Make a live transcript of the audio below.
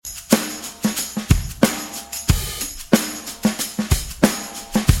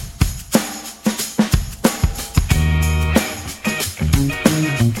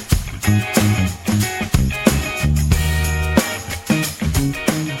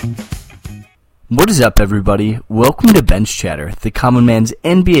What is up, everybody? Welcome to Bench Chatter, the Common Man's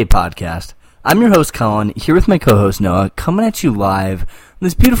NBA podcast. I'm your host, Colin, here with my co-host, Noah, coming at you live on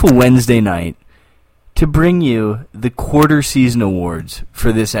this beautiful Wednesday night to bring you the quarter season awards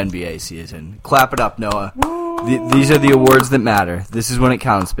for this NBA season. Clap it up, Noah. These are the awards that matter. This is when it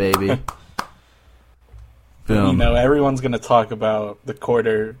counts, baby. Boom. You know, everyone's going to talk about the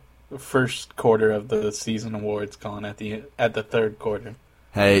first quarter of the season awards, Colin, at the third quarter.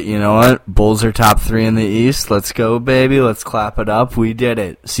 Hey, you know what? Bulls are top 3 in the East. Let's go, baby. Let's clap it up. We did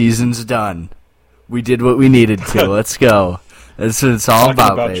it. Season's done. We did what we needed to. Let's go. That's what it's all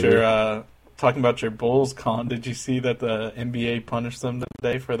about, baby. Talking about your Bulls, Colin, did you see that the NBA punished them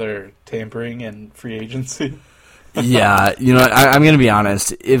today for their tampering and free agency? Yeah, you know, I'm going to be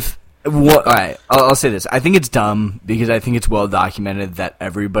honest. All right, I'll say this. I think it's dumb because I think it's well documented that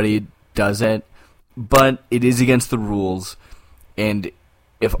everybody does it, but it is against the rules, and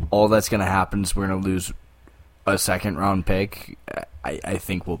if all that's going to happen is we're going to lose a second-round pick, I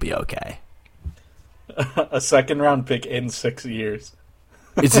think we'll be okay. A second-round pick in 6 years.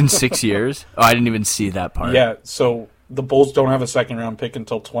 It's in 6 years? Oh, I didn't even see that part. Yeah, so the Bulls don't have a second-round pick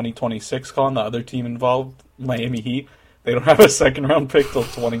until 2026, Colin. The other team involved, Miami Heat, they don't have a second-round pick till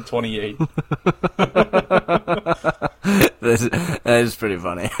 2028. That is pretty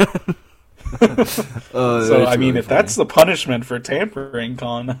funny. So, I mean, if that's the punishment for tampering,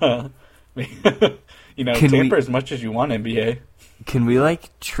 Colin, you know, tamper as much as you want, NBA. Can we,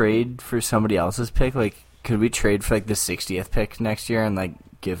 trade for somebody else's pick? Could we trade for, the 60th pick next year and,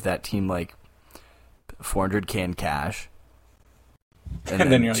 give that team, $400K in cash?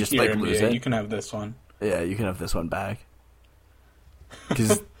 And then you're just, here, lose NBA, it? you can have this one. Yeah, you can have this one back.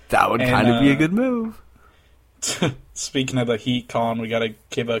 Because that would kind of be a good move. Speaking of the Heat, Colin, we got to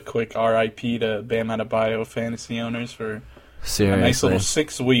give a quick RIP to Bam Adebayo fantasy owners for Seriously. a nice little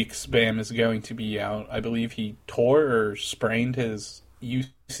 6 weeks. Bam is going to be out. I believe he tore or sprained his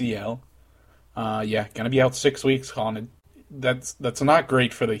UCL. Going to be out 6 weeks, Colin. That's not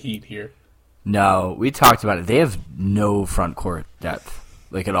great for the Heat here. No, we talked about it. They have no front court depth,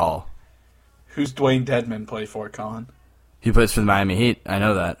 at all. Who's Dwayne Dedmon play for, Colin? He plays for the Miami Heat. I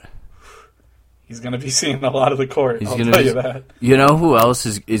know that. He's going to be seeing a lot of the court, I'll tell you that. You know who else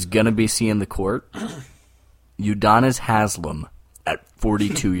is going to be seeing the court? Udonis Haslem at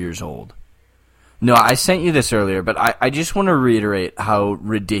 42 years old. No, I sent you this earlier, but I just want to reiterate how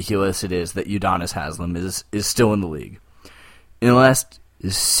ridiculous it is that Udonis Haslem is still in the league. In the last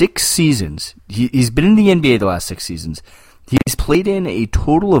 6 seasons, he's been in the NBA the last 6 seasons. He's played in a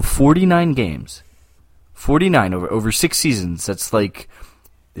total of 49 games. 49 over 6 seasons. That's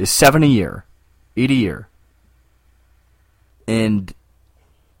 7 a year. 8 a year. And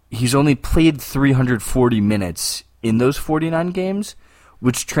he's only played 340 minutes in those 49 games,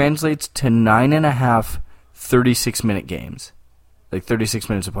 which translates to 9.5 36-minute games. 36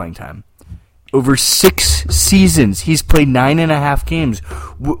 minutes of playing time. Over 6 seasons, he's played 9.5 games.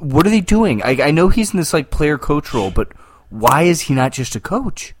 What are they doing? I know he's in this player-coach role, but why is he not just a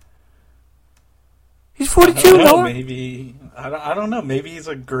coach? He's 42, no? Maybe I don't know. Maybe he's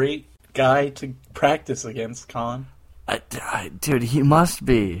a great guy to practice against, Colin. Dude, he must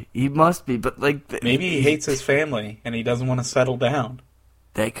be. He must be, but maybe he hates his family and he doesn't want to settle down.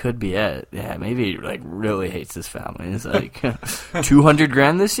 That could be it. Yeah, maybe he really hates his family. He's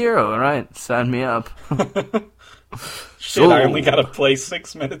 $200,000 this year. All right, sign me up. Shit, I only got to play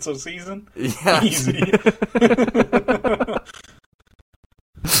 6 minutes a season. Yeah. Easy.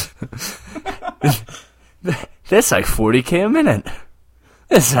 That's $40K a minute.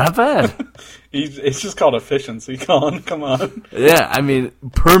 It's not bad. It's just called efficiency, Colin. Come on. Yeah, I mean,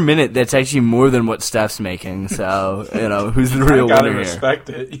 per minute, that's actually more than what Steph's making. So, who's the real winner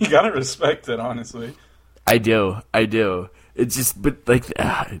here? You gotta respect it, honestly. I do. It's just, but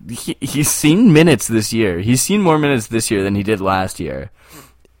he's seen minutes this year. He's seen more minutes this year than he did last year,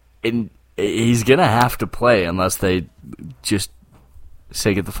 and he's gonna have to play unless they just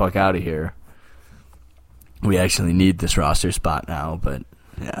say get the fuck out of here. We actually need this roster spot now, but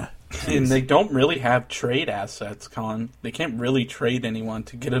yeah. And they don't really have trade assets, Colin. They can't really trade anyone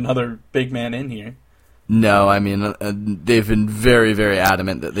to get another big man in here. No, I mean, they've been very, very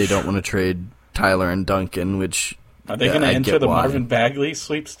adamant that they don't want to trade Tyler and Duncan, which... Are they going to enter the Marvin Bagley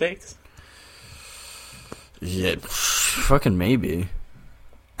sweepstakes? Yeah, fucking maybe.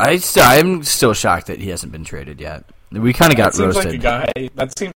 I'm still shocked that he hasn't been traded yet. We kind of got roasted.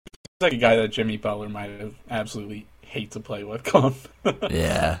 That seems like a guy that Jimmy Butler might have absolutely hate to play with, Colin.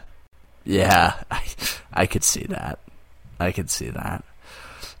 Yeah, I could see that.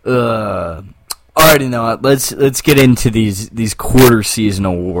 Alrighty, now let's get into these quarter season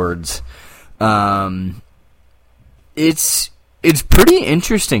awards. It's pretty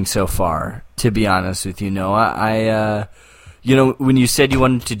interesting so far, to be honest with you, Noah. When you said you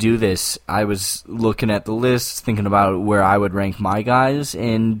wanted to do this, I was looking at the list, thinking about where I would rank my guys,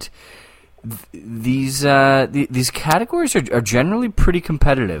 and these categories are generally pretty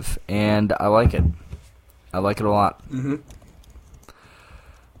competitive, and I like it. I like it a lot. Mm-hmm.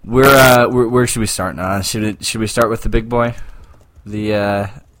 Where should we start now? Should we start with the big boy,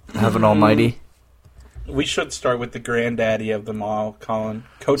 the Heaven Almighty? We should start with the granddaddy of them all, Colin.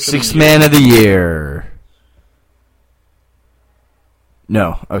 Coach Sixth Man of the Year.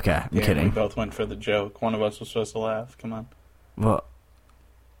 No, okay, I'm kidding. We both went for the joke. One of us was supposed to laugh. Come on. Well,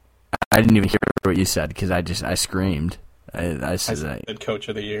 I didn't even hear what you said because I screamed. I said Coach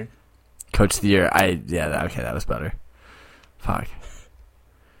of the Year. Coach of the Year. That was better. Fuck.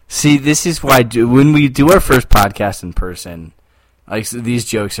 See, this is why when we do our first podcast in person, like these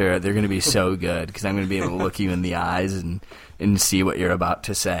jokes they're going to be so good because I'm going to be able to look you in the eyes and see what you're about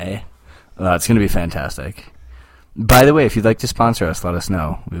to say. It's going to be fantastic. By the way, if you'd like to sponsor us, let us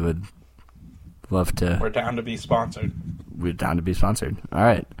know. We would love to. We're down to be sponsored. We're down to be sponsored. All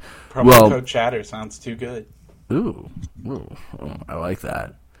right. Promo code Chatter sounds too good. Ooh, I like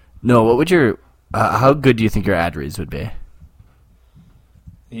that. No, what would your? How good do you think your ad reads would be?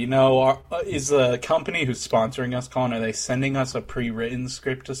 Is the company who's sponsoring us, Colin, are they sending us a pre-written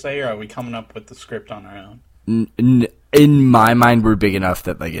script to say, or are we coming up with the script on our own? In my mind, we're big enough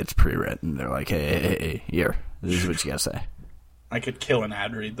that it's pre-written. They're like, hey, here, this is what you gotta say. I could kill an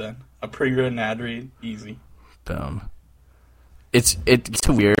ad read then. A pre-written ad read, easy. Boom. It's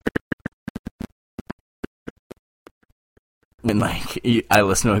weird when I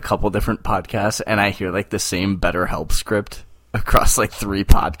listen to a couple different podcasts and I hear the same BetterHelp script across 3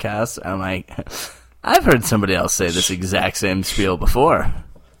 podcasts. I'm like, I've heard somebody else say this exact same spiel before.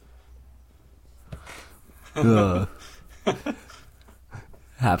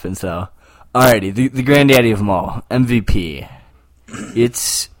 Happens though. Alrighty, the granddaddy of them all, MVP.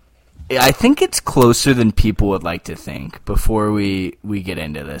 I think it's closer than people would like to think before we get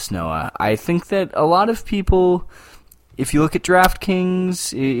into this, Noah. I think that a lot of people, if you look at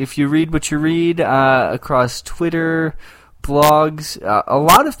DraftKings, if you read what you read across Twitter, blogs, a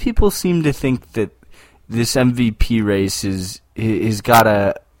lot of people seem to think that this MVP race is got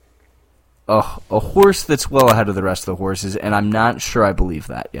a horse that's well ahead of the rest of the horses, and I'm not sure I believe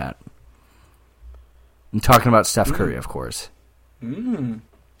that yet. I'm talking about Steph Curry, of course.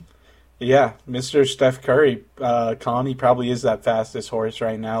 Yeah, Mr. Steph Curry, Colin, he probably is that fastest horse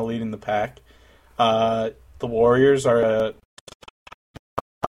right now, leading the pack. The Warriors are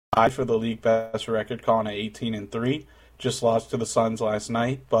tied for the league best record, Colin, at 18-3. Just lost to the Suns last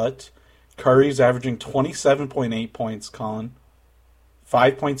night, but Curry's averaging 27.8 points, Colin.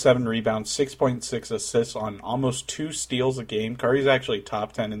 5.7 rebounds, 6.6 assists on almost 2 steals a game. Curry's actually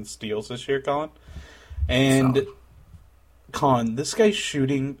top 10 in steals this year, Colin. And, Colin, this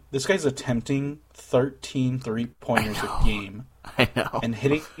guy's attempting 13 three-pointers a game. I know. And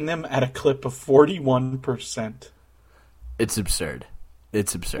hitting them at a clip of 41%. It's absurd.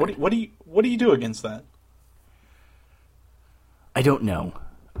 It's absurd. What do you do against that? I don't know.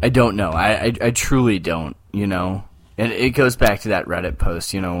 I truly don't, And it goes back to that Reddit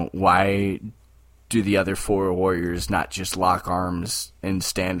post, why do the other 4 Warriors not just lock arms and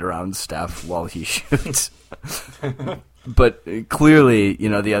stand around Steph while he shoots? But clearly,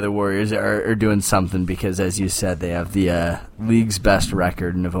 the other Warriors are doing something because, as you said, they have the league's best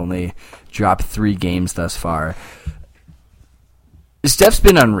record and have only dropped 3 games thus far. Steph's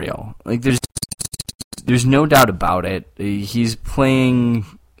been unreal. There's no doubt about it. He's playing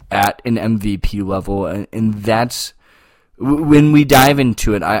at an MVP level, and that's when we dive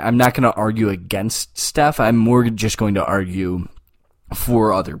into it. I'm not going to argue against Steph. I'm more just going to argue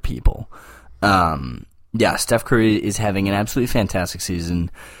for other people. Steph Curry is having an absolutely fantastic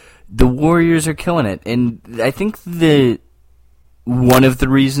season. The Warriors are killing it, and I think one of the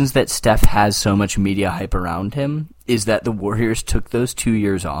reasons that Steph has so much media hype around him is that the Warriors took those 2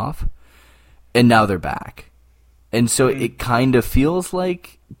 years off, and now they're back. And so it kind of feels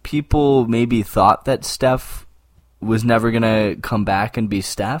like people maybe thought that Steph was never going to come back and be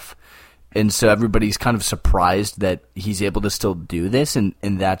Steph. And so everybody's kind of surprised that he's able to still do this, and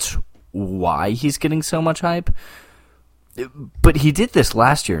that's why he's getting so much hype. But he did this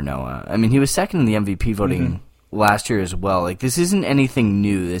last year, Noah. I mean, he was second in the MVP voting last year as well. This isn't anything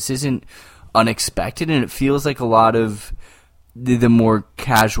new. This isn't unexpected, and it feels like a lot of the more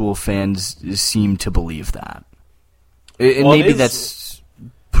casual fans seem to believe that. And maybe that's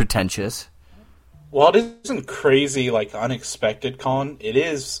pretentious. Well, it isn't crazy, unexpected, Colin. It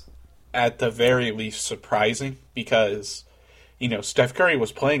is at the very least surprising because, Steph Curry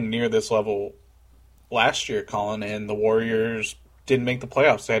was playing near this level last year, Colin, and the Warriors didn't make the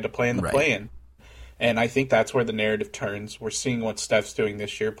playoffs. They had to play in the play-in. And I think that's where the narrative turns. We're seeing what Steph's doing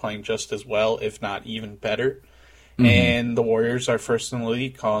this year, playing just as well, if not even better. Mm-hmm. And the Warriors are first in the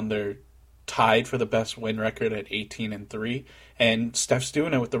league, Colin. They're tied for the best win record at 18-3. And Steph's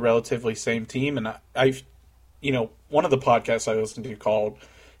doing it with the relatively same team. And I've one of the podcasts I listened to called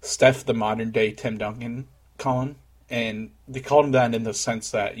Steph the modern day Tim Duncan, Colin. And they called him that in the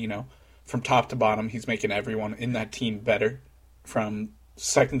sense that, from top to bottom, he's making everyone in that team better. From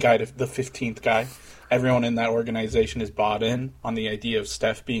second guy to the 15th guy, everyone in that organization is bought in on the idea of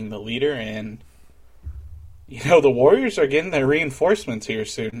Steph being the leader. And, the Warriors are getting their reinforcements here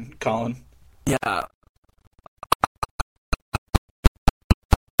soon, Colin. Yeah.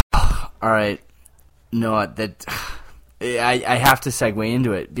 All right. No, that I have to segue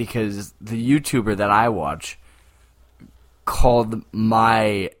into it because the YouTuber that I watch called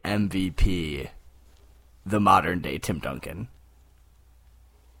my MVP the modern day Tim Duncan.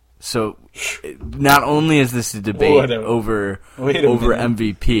 So not only is this a debate over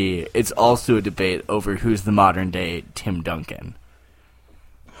MVP, it's also a debate over who's the modern day Tim Duncan.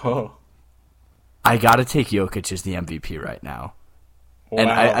 Oh. I gotta take Jokic as the MVP right now. Wow. And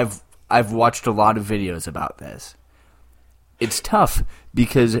I've watched a lot of videos about this. It's tough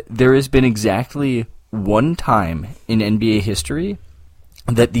because there has been exactly one time in NBA history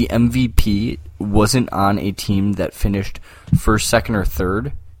that the MVP wasn't on a team that finished first, second, or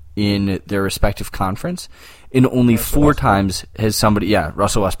third in their respective conference. And only four times has somebody... Yeah,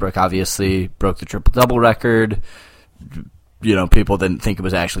 Russell Westbrook obviously broke the triple-double record. People didn't think it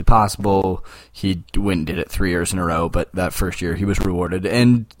was actually possible. He went and did it 3 years in a row, but that first year he was rewarded.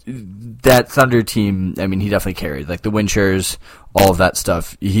 And that Thunder team, he definitely carried. Like the win shares, all of that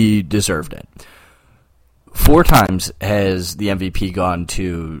stuff, he deserved it. 4 times has the MVP gone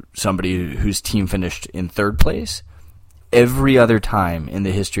to somebody whose team finished in third place. Every other time in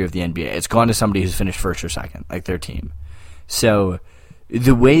the history of the NBA, it's gone to somebody who's finished first or second, like their team. So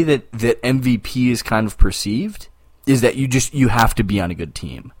the way that MVP is kind of perceived is that you have to be on a good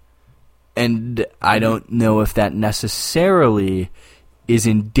team. And I don't know if that necessarily is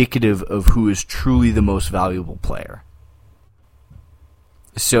indicative of who is truly the most valuable player.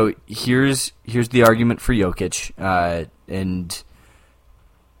 So here's the argument for Jokic, and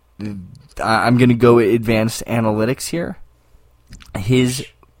I'm going to go advanced analytics here. His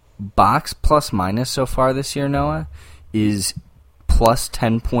box plus minus so far this year, Noah, is plus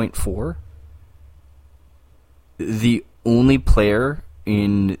 10.4. The only player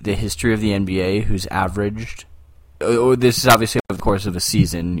in the history of the NBA who's averaged, this is obviously over the course of a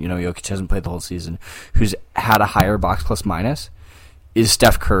season, Jokic hasn't played the whole season, who's had a higher box plus minus, is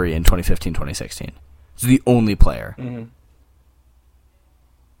Steph Curry in 2015-2016. It's the only player. Mm-hmm.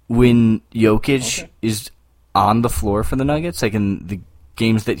 When Jokic is on the floor for the Nuggets, like in the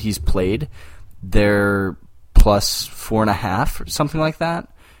games that he's played, they're plus 4.5 or something like that.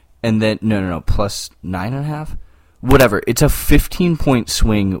 And then, no, plus 9.5. Whatever. It's a 15-point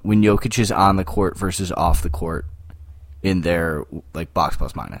swing when Jokic is on the court versus off the court in their box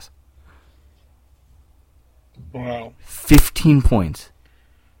plus minus. Wow. 15 points.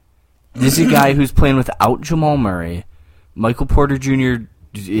 This is a guy who's playing without Jamal Murray. Michael Porter Jr.,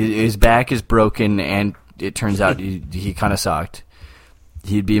 his back is broken, and it turns out he kind of sucked.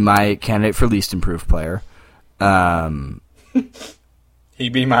 He'd be my candidate for least improved player.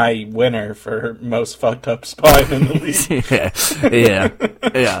 He'd be my winner for most fucked up spine in the league.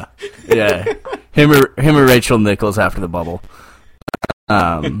 Yeah. Him or Rachel Nichols after the bubble.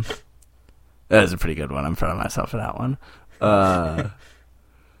 That was a pretty good one. I'm proud of myself for that one.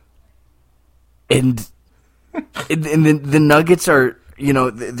 And the Nuggets are,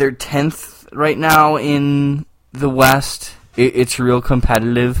 they're 10th right now in the West. It's real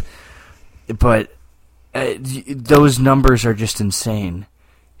competitive, but those numbers are just insane.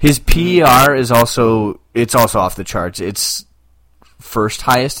 His PER is also off the charts. It's first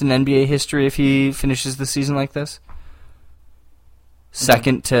highest in NBA history if he finishes the season like this.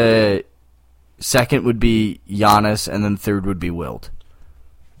 Second would be Giannis, and then third would be Wilt.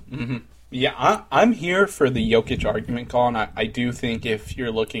 Mm-hmm. Yeah, I'm here for the Jokic argument, Colin. I do think if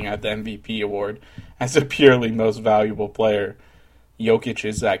you're looking at the MVP award as a purely most valuable player, Jokic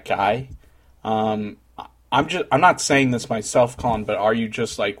is that guy. I'm not saying this myself, Colin, but are you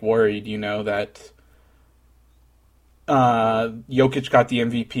just worried, that Jokic got the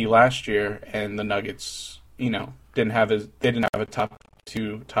MVP last year and the Nuggets, didn't have a top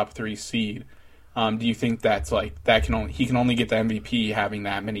 3 seed. Do you think that's like that he can only get the MVP having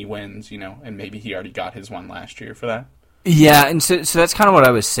that many wins, and maybe he already got his one last year for that? Yeah, and so that's kind of what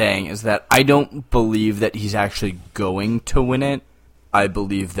I was saying, is that I don't believe that he's actually going to win it. I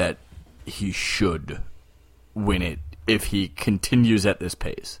believe that he should win it if he continues at this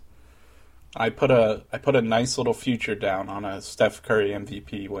pace. I put a nice little future down on a Steph Curry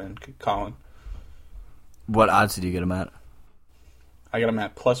MVP win, Colin. What odds did you get him at? I got him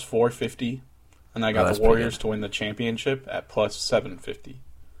at plus 450, and I got the Warriors to win the championship at plus 750.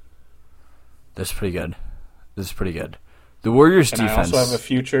 That's pretty good. This is pretty good. The Warriors' defense. I also have a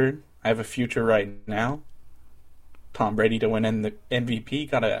future. I have a future right now. Tom Brady to win the MVP,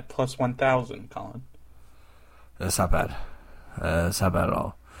 got it at plus 1,000, Colin. That's not bad. That's not bad at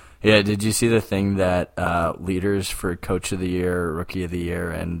all. Yeah, did you see the thing that leaders for Coach of the Year, Rookie of the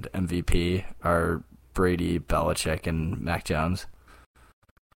Year, and MVP are Brady, Belichick, and Mac Jones?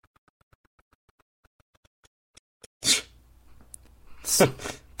 It's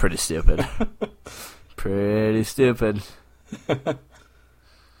pretty stupid. Pretty stupid.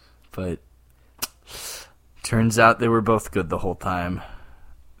 But turns out they were both good the whole time.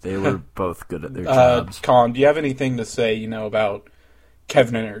 They were both good at their jobs. Colin, do you have anything to say, about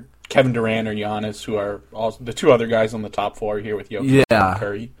Kevin Durant or Giannis, who are also the two other guys on the top four here with Jokic and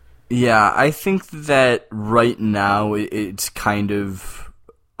Curry? Yeah, I think that right now it's kind of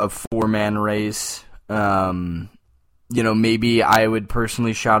a four-man race. Maybe I would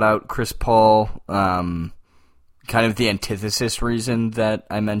personally shout out Chris Paul, kind of the antithesis reason that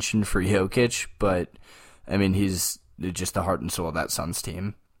I mentioned for Jokic, but, I mean, he's just the heart and soul of that Suns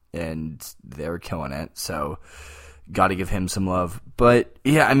team, and they're killing it, so got to give him some love. But,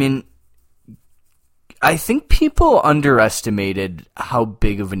 yeah, I mean, I think people underestimated how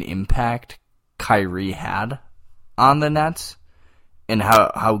big of an impact Kyrie had on the Nets and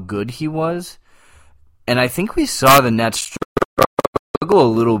how good he was. And I think we saw the Nets struggle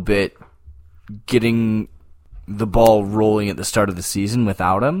a little bit getting the ball rolling at the start of the season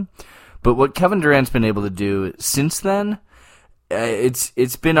without him. But what Kevin Durant's been able to do since then,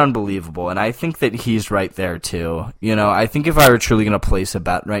 it's been unbelievable. And I think that he's right there too. I think if I were truly going to place a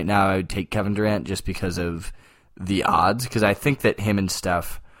bet right now, I would take Kevin Durant just because of the odds. Because I think that him and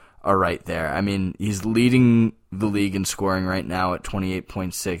Steph are right there. I mean, he's leading the league in scoring right now at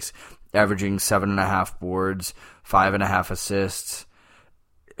 28.6, averaging 7.5 boards, 5.5 assists.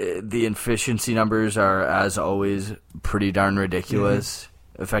 The efficiency numbers are, as always, pretty darn ridiculous.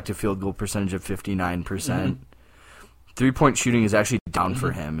 Mm-hmm. Effective field goal percentage of 59%. Mm-hmm. Three-point shooting is actually down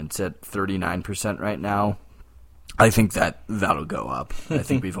for him. It's at 39% right now. I think that'll go up. I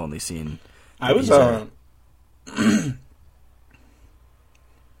think we've only seen... I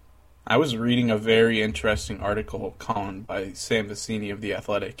was reading a very interesting article, Colin, by Sam Vecini of The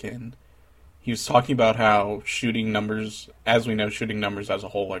Athletic, and he was talking about how shooting numbers, as we know, shooting numbers as a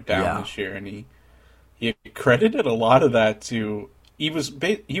whole are down this year, and he credited a lot of that to... He was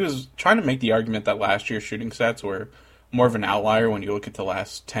trying to make the argument that last year's shooting stats were more of an outlier when you look at the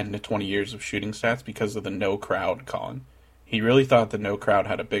last 10 to 20 years of shooting stats because of the no crowd, Colin. He really thought the no crowd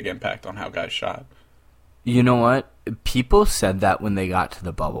had a big impact on how guys shot. You know what? People said that when they got to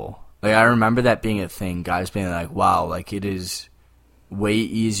the bubble. Like, I remember that being a thing. Guys being like, wow, like, it is way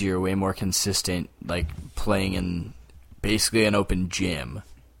easier, way more consistent, like, playing in basically an open gym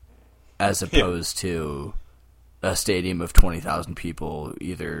as opposed to a stadium of 20,000 people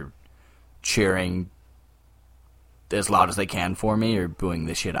either cheering as loud as they can for me or booing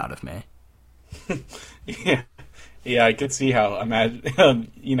the shit out of me. Yeah, I could see how,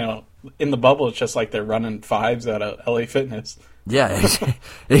 imagine, in the bubble, it's just like they're running fives at a LA Fitness. Yeah,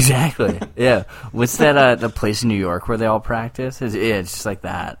 exactly. Yeah. What's that, the place in New York where they all practice? It's just like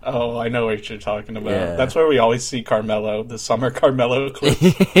that. Oh, I know what you're talking about. Yeah. That's where we always see Carmelo, the summer Carmelo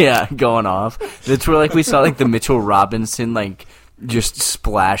clip. Yeah, going off. That's where, like, we saw, like, the Mitchell Robinson, like, just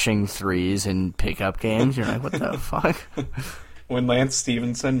splashing threes in pickup games. You're like, what the fuck? When Lance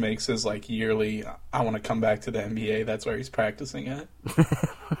Stevenson makes his, like, yearly, I want to come back to the NBA, that's where he's practicing at.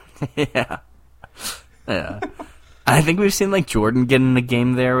 Yeah. I think we've seen, like, Jordan get in a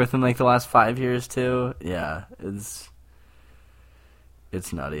game there within, like, the last 5 years, too. Yeah, it's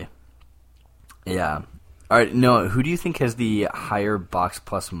nutty. Yeah. All right, Noah, who do you think has the higher box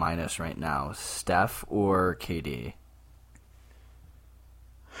plus minus right now, Steph or KD?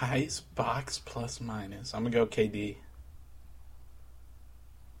 Highest box plus minus. I'm going to go KD.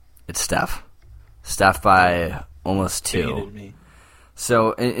 It's Steph. Steph by almost 2. Hated me.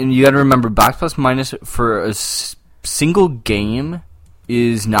 So, and you got to remember, box plus minus for a single game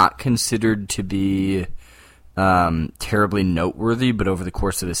is not considered to be terribly noteworthy, but over the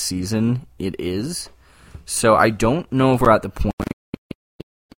course of a season, it is. So I don't know if we're at the point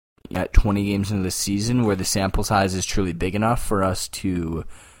at 20 games into the season where the sample size is truly big enough for us to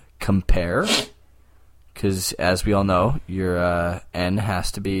compare. Because as we all know, your N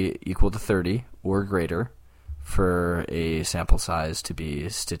has to be equal to 30 or greater for a sample size to be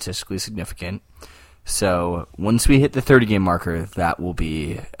statistically significant. So once we hit the 30-game marker, that will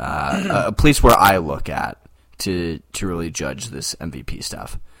be a place where I look at to really judge this MVP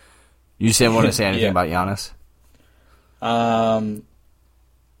stuff. You want to say anything about Giannis?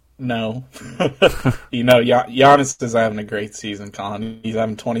 No. Giannis is having a great season, Colin. He's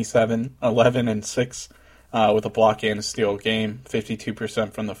having 27, 11, and 6 with a block and a steal a game,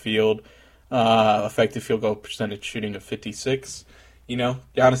 52% from the field, effective field goal percentage shooting of 56.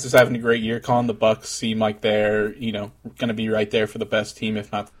 Giannis is having a great year, Colin. The Bucks seem like they're, going to be right there for the best team,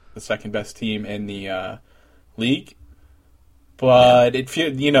 if not the second best team in the league. But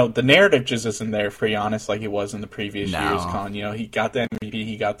the narrative just isn't there for Giannis like it was in the previous years, Colin. He got the MVP,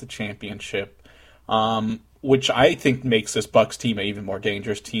 he got the championship, which I think makes this Bucks team an even more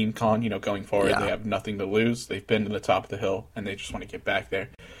dangerous team, Colin. Going forward, They have nothing to lose. They've been to the top of the hill, and they just want to get back there.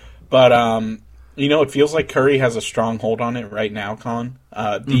 But it feels like Curry has a strong hold on it right now, Colin.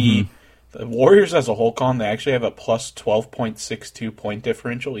 The Warriors as a whole, Colin, they actually have a plus 12.62 point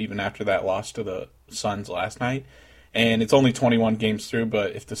differential even after that loss to the Suns last night. And it's only 21 games through,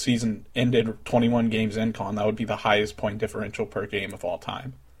 but if the season ended 21 games in, Colin, that would be the highest point differential per game of all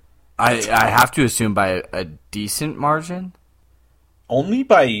time. I have to assume by a decent margin? Only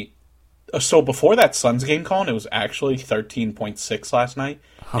by... So before that Suns game, Colin, it was actually 13.6 last night,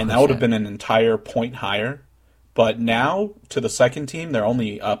 and that would have been an entire point higher. But now, to the second team, they're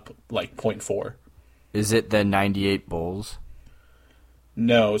only up like 0.4. Is it the 98 Bulls?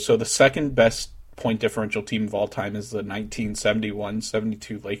 No, so the second best point differential team of all time is the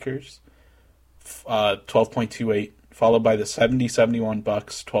 1971-72 Lakers, 12.28, followed by the 70-71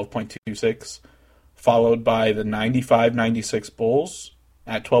 Bucks, 12.26, followed by the 95-96 Bulls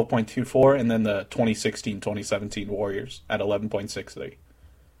at 12.24, and then the 2016-2017 Warriors at 11.63.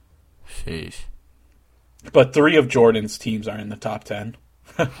 Sheesh. But 3 of Jordan's teams are in the top 10.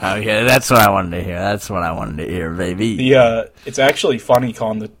 Okay, that's what I wanted to hear. Baby. It's actually funny,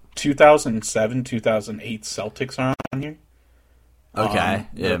 Colin. The 2007-2008 Celtics are on here. Okay,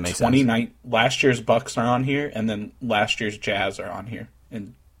 it makes sense. Last year's Bucks are on here, and then last year's Jazz are on here.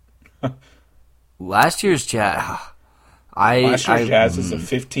 And last year's Jazz... Jazz is the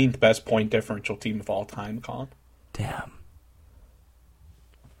 15th best point differential team of all time, Colin. Damn.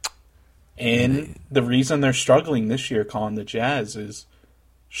 And the reason they're struggling this year, Colin, the Jazz, is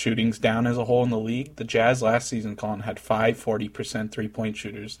shooting's down as a whole in the league. The Jazz last season, Colin, had 5 40% three-point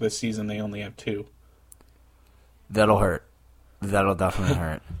shooters. This season, they only have 2. That'll hurt. That'll definitely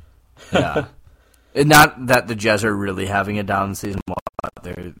hurt. Yeah. Not that the Jazz are really having a down season.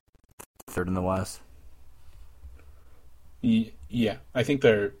 They're third in the West. Yeah, I think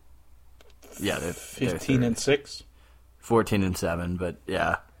they're they're 15-6, 14-7, but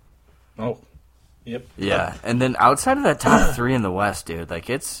yeah. Oh, yep. Yeah, and then outside of that top 3 in the West, dude, like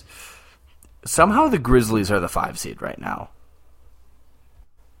it's somehow the Grizzlies are the 5 seed right now.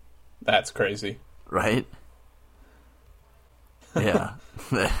 That's crazy, right? Yeah,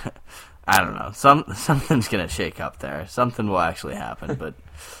 I don't know. Something's gonna shake up there. Something will actually happen, but.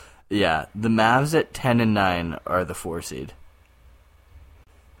 Yeah, the Mavs at 10-9 are the 4 seed.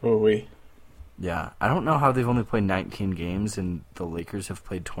 We? Yeah, I don't know how they've only played 19 games and the Lakers have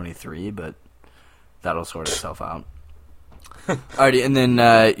played 23, but that'll sort itself out. Alrighty, and then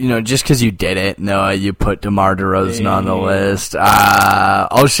just because you did it, Noah, you put DeMar DeRozan on the list.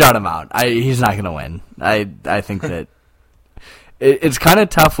 I'll shut him out. He's not gonna win. I think that it's kind of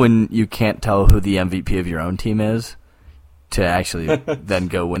tough when you can't tell who the MVP of your own team is. To actually then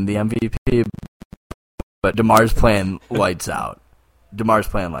go win the MVP. But DeMar's playing lights out.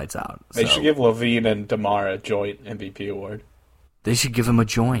 They should give LaVine and DeMar a joint MVP award. They should give him a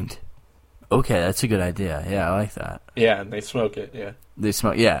joint. Okay, that's a good idea. Yeah, I like that. Yeah, and they smoke it, yeah. They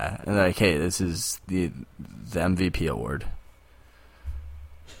smoke, yeah. And they're like, hey, this is the MVP award.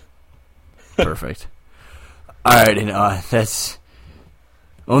 Perfect. All right, that's...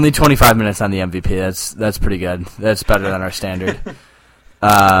 Only 25 minutes on the MVP. That's pretty good. That's better than our standard.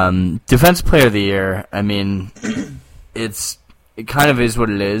 Defensive Player of the Year. I mean, it kind of is what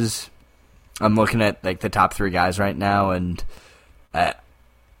it is. I'm looking at like the top 3 guys right now, and I'm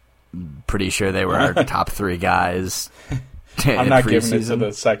pretty sure they were our top 3 guys. I'm not giving it to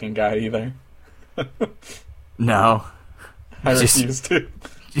the second guy either. No, I refuse to.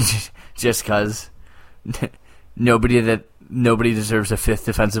 Just because. nobody deserves a fifth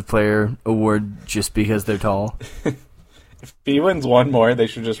defensive player award just because they're tall. If he wins one more, they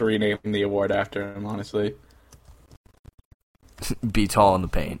should just rename the award after him, honestly. Be tall in the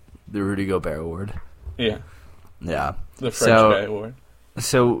paint. The Rudy Gobert Award. Yeah. Yeah. The French guy award.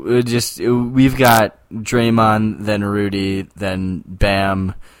 So we've got Draymond, then Rudy, then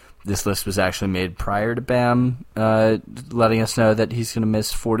Bam. This list was actually made prior to Bam letting us know that he's going to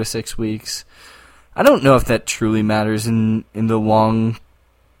miss 4 to 6 weeks. I don't know if that truly matters in the long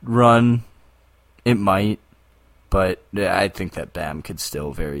run. It might. But I think that Bam could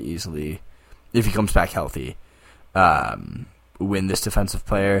still very easily, if he comes back healthy, win this defensive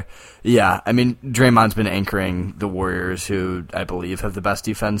player. Yeah, I mean, Draymond's been anchoring the Warriors, who I believe have the best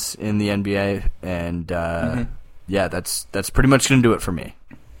defense in the NBA. And, yeah, that's pretty much going to do it for me.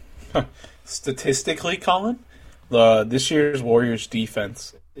 Statistically, Colin, this year's Warriors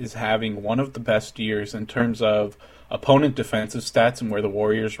defense is having one of the best years in terms of opponent defensive stats and where the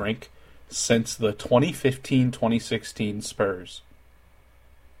Warriors rank since the 2015-2016 Spurs.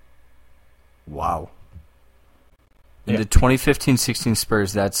 Wow. In the 2015-16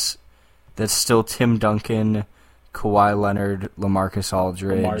 Spurs, that's still Tim Duncan, Kawhi Leonard, LaMarcus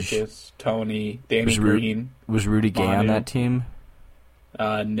Aldridge. LaMarcus, Tony, Danny Green. Was Rudy Gay on that team?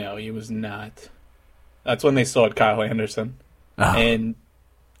 No, he was not. That's when they still had Kyle Anderson. Oh. And,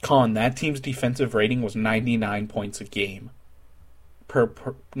 Colin, that team's defensive rating was 99 points a game.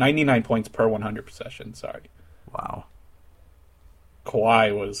 99 points per 100 possessions, sorry. Wow.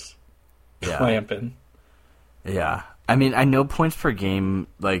 Kawhi was clamping. Yeah. I mean, I know points per game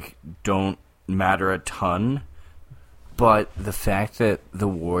don't matter a ton, but the fact that the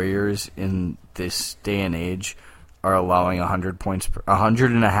Warriors in this day and age are allowing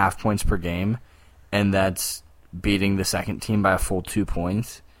 100.5 points per game, and that's beating the second team by a full 2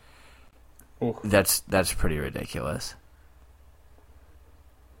 points. Ooh. That's pretty ridiculous.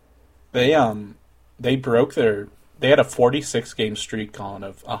 They broke they had a 46 game streak, Colin,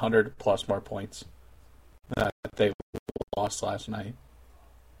 of 100 plus more points that they lost last night.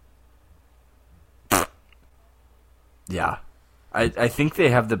 Yeah. I think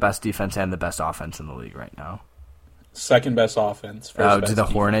they have the best defense and the best offense in the league right now. Second best offense. To the defense.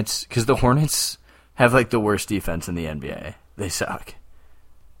 Hornets? Because the Hornets have the worst defense in the NBA. They suck.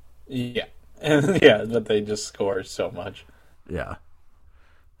 Yeah. Yeah, but they just score so much. Yeah.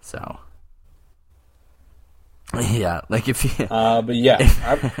 So, yeah, if you, but yeah,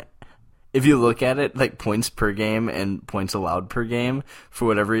 if you look at it, points per game and points allowed per game, for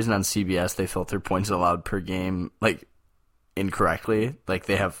whatever reason on CBS they filter points allowed per game incorrectly.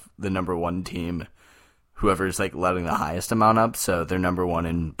 They have the number one team, whoever's letting the highest amount up, so they're number one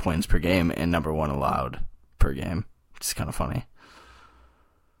in points per game and number one allowed per game. It's kind of funny.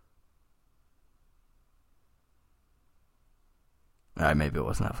 All right, maybe it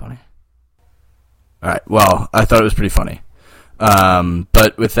wasn't that funny. All right, well, I thought it was pretty funny.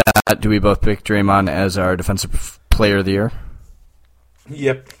 But with that, do we both pick Draymond as our defensive player of the year?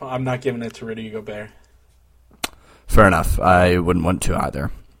 Yep, I'm not giving it to Rudy Gobert. Fair enough. I wouldn't want to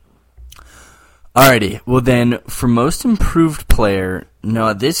either. Alrighty, well then, for most improved player,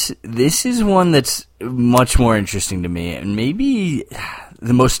 no, this is one that's much more interesting to me, and maybe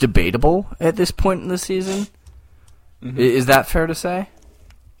the most debatable at this point in the season. Mm-hmm. Is that fair to say?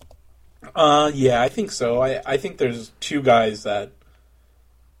 Yeah, I think so. I think there's two guys that,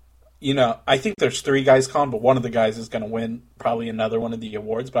 I think there's three guys, Colin, but one of the guys is going to win probably another one of the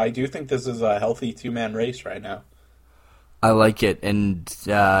awards. But I do think this is a healthy two-man race right now. I like it. And,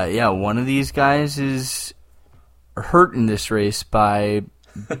 one of these guys is hurt in this race by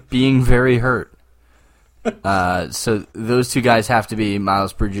being very hurt. So those two guys have to be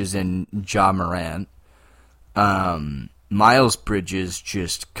Miles Bridges and Ja Morant. Miles Bridges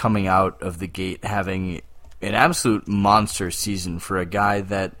just coming out of the gate having an absolute monster season for a guy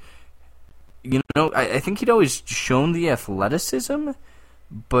that, I think he'd always shown the athleticism,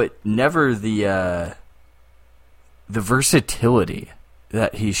 but never the versatility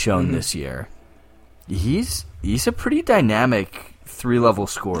that he's shown this year. He's a pretty dynamic 3-level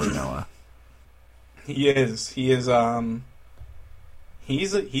scorer, Noah. He is. He's a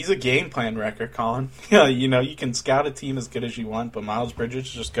game plan wrecker, Colin. Yeah, you can scout a team as good as you want, but Miles Bridges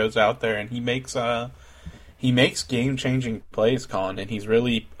just goes out there and he makes game changing plays, Colin, and he's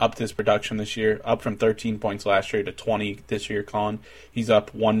really upped his production this year, up from 13 points last year to 20 this year, Colin. He's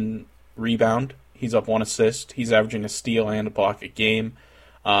up 1 rebound, he's up 1 assist, he's averaging a steal and a block a game.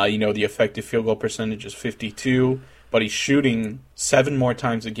 The effective field goal percentage is 52, but he's shooting 7 more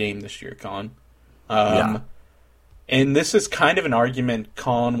times a game this year, Colin. And this is kind of an argument,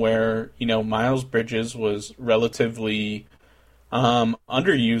 Colin, where, Miles Bridges was relatively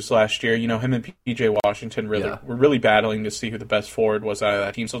underused last year. Him and PJ Washington were really battling to see who the best forward was out of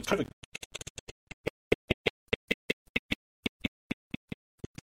that team. So it's kind of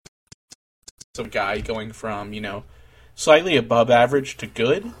a guy going from, slightly above average to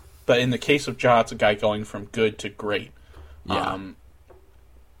good. But in the case of Ja, it's a guy going from good to great. Yeah.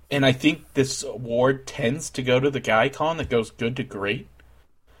 And I think this award tends to go to the guy, Colin, that goes good to great.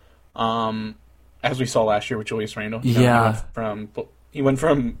 As we saw last year with Julius Randle. He went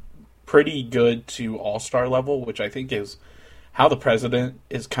from pretty good to all-star level, which I think is how the president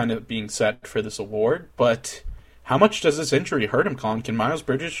is kind of being set for this award. But how much does this injury hurt him, Colin? Can Miles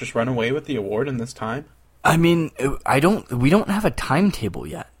Bridges just run away with the award in this time? I mean, we don't have a timetable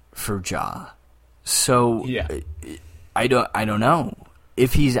yet for Ja. So yeah. I don't know.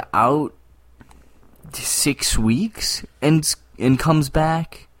 If he's out 6 weeks and comes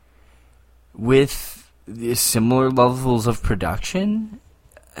back with similar levels of production,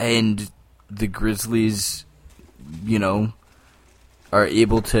 and the Grizzlies, are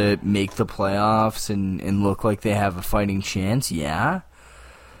able to make the playoffs and look like they have a fighting chance, yeah.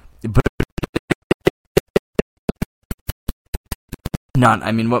 But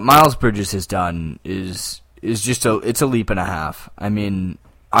what Miles Bridges has done is just it's a leap and a half. I mean,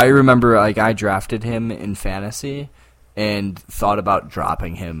 I remember I drafted him in fantasy and thought about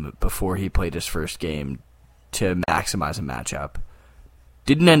dropping him before he played his first game to maximize a matchup.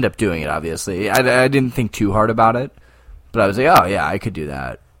 Didn't end up doing it, obviously. I didn't think too hard about it, but I was like, oh yeah, I could do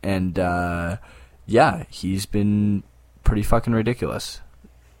that. And he's been pretty fucking ridiculous.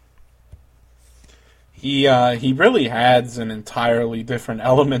 He really adds an entirely different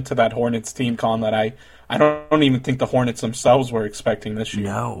element to that Hornets team, Colin, that I don't even think the Hornets themselves were expecting this year.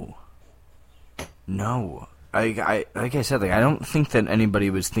 No. Like I said, I don't think that anybody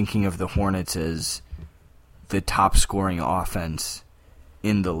was thinking of the Hornets as the top scoring offense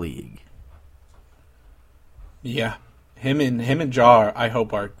in the league. Yeah. Him and Ja, I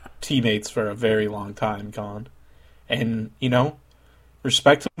hope, are teammates for a very long time, Colin. And,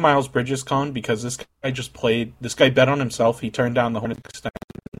 respect to Miles Bridges, Colin, because this guy bet on himself. He turned down the Hornets extension,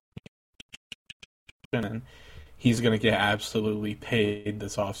 and he's going to get absolutely paid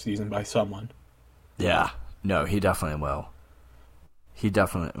this offseason by someone. Yeah. No, he definitely will.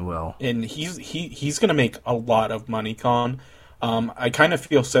 And he's going to make a lot of money, Colin. I kind of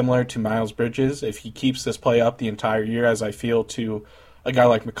feel similar to Miles Bridges if he keeps this play up the entire year, as I feel to a guy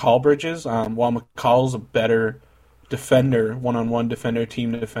like Mikal Bridges. While McCall's a better defender, one-on-one defender,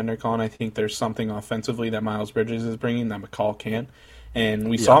 team defender, Colin, I think there's something offensively that Miles Bridges is bringing that McCall can't. And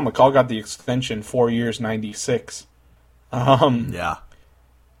we saw McCall got the extension, 4 years, $96. Yeah.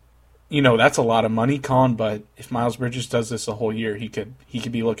 That's a lot of money, Colin, but if Miles Bridges does this a whole year, he could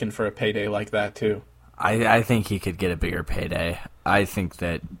be looking for a payday like that too. I think he could get a bigger payday. I think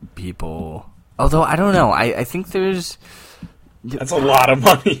that people... Although, I don't know. I think there's... That's a lot of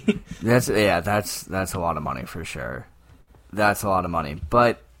money. That's a lot of money for sure. That's a lot of money.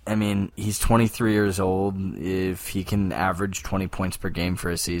 But, I mean, he's 23 years old. If he can average 20 points per game for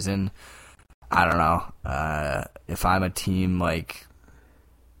a season, I don't know. If I'm a team like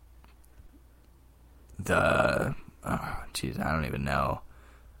I don't even know.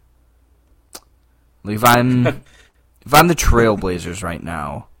 Like if I'm the Trailblazers right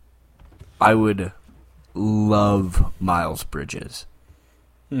now, I would love Miles Bridges.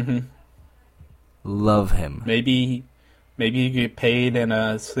 Mm-hmm. Love him. Maybe you get paid in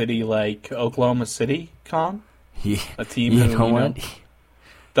a city like Oklahoma City, Con? A team who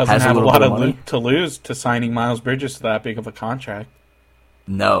doesn't have a lot to lose to signing Miles Bridges to that big of a contract.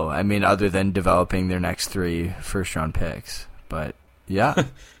 No, I mean, other than developing their next 3 first-round picks. But, yeah.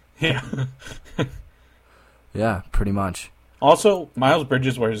 Yeah. Yeah, pretty much. Also, Miles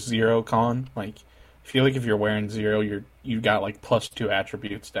Bridges wears 0, Colin. Like, I feel like if you're wearing 0, you got, like, +2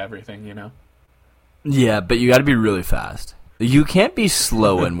 attributes to everything, Yeah, but you got to be really fast. You can't be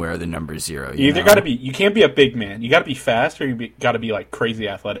slow and wear the number 0. You either got to be... You can't be a big man. You got to be fast, or you got to be, like, crazy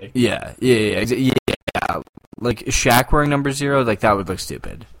athletic. Yeah. Like, Shaq wearing number 0, like, that would look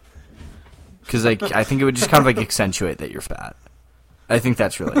stupid. Because, like, I think it would just kind of, like, accentuate that you're fat. I think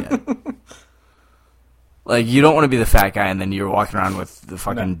that's really it. Like, you don't want to be the fat guy and then you're walking around with the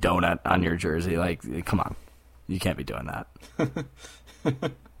fucking donut on your jersey. Like, come on. You can't be doing that.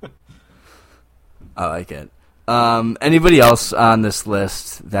 I like it. Anybody else on this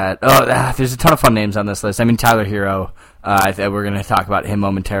list that... there's a ton of fun names on this list. I mean, Tyler Hero. We're going to talk about him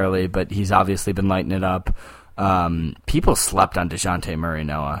momentarily, but he's obviously been lighting it up. People slept on DeJounte Murray,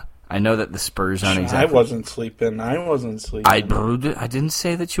 Noah. I know that the Spurs aren't I exactly. wasn't sleeping. I didn't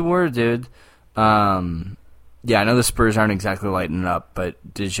say that you were, dude. Yeah, I know the Spurs aren't exactly lighting it up, but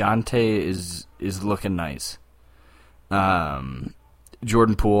DeJounte is looking nice.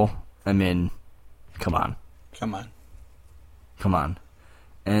 Jordan Poole, I mean, come on.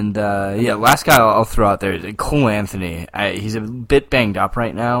 And, last guy I'll throw out there is Cole Anthony. He's a bit banged up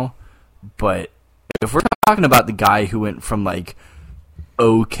right now, but if we're talking about the guy who went from, like,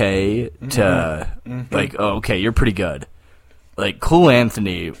 okay to, like, oh, okay, you're pretty good. Like, Cole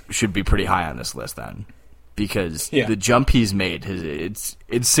Anthony should be pretty high on this list then, because the jump he's made, it's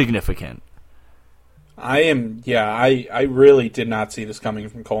significant. I really did not see this coming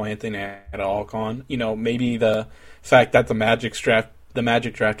from Cole Anthony at all, Con. You know, maybe the fact that the Magic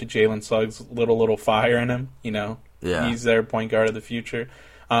drafted Jalen Suggs, little fire in him. You know, he's their point guard of the future.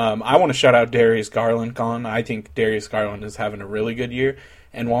 I want to shout out Darius Garland, Con. I think Darius Garland is having a really good year.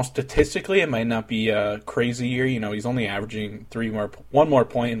 And while statistically it might not be a crazy year, you know, he's only averaging one more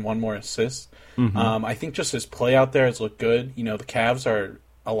point and one more assist. I think just his play out there has looked good. You know, the Cavs are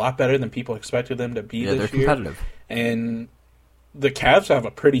a lot better than people expected them to be this year. They're competitive. And the Cavs have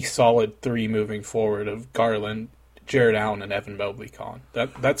a pretty solid three moving forward of Garland, Jared Allen, and Evan Mobley, Con.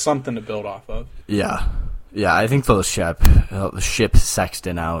 That's something to build off of. Yeah, I think they'll ship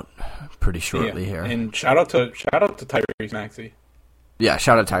Sexton out pretty shortly here. And shout out to Tyrese Maxey. Yeah,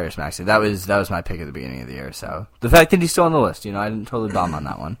 shout out Tyrese Maxey. That was my pick at the beginning of the year. So the fact that he's still on the list, you know, I didn't totally bomb on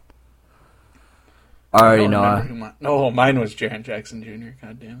that one. All right, mine was Jaren Jackson Jr.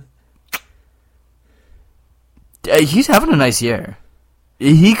 God damn it. He's having a nice year.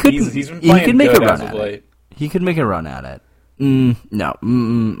 He's been playing he could make a run at it. He could make a run at it. No,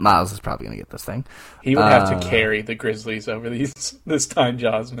 Miles is probably going to get this thing. He would have to carry the Grizzlies over this time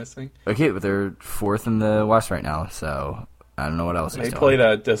Ja's missing. Okay, but they're fourth in the West right now, so I don't know what else he's doing. They played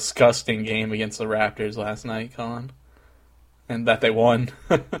a disgusting game against the Raptors last night, Colin, and that they won.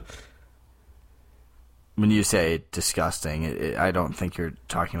 When you say disgusting, I don't think you're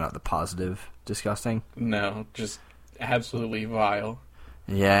talking about the positive disgusting. No, just absolutely vile.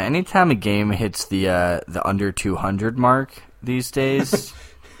 Yeah, anytime a game hits the under 200 mark these days,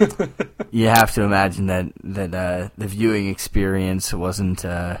 you have to imagine that the viewing experience wasn't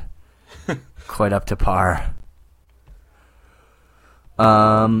quite up to par.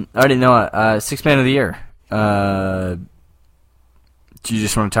 I already know sixth man of the year. Do you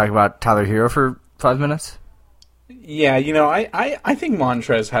just want to talk about Tyler Hero for 5 minutes? Yeah, you know, I think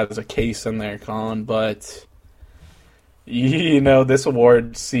Montrez has a case in there, Colin, but you know, this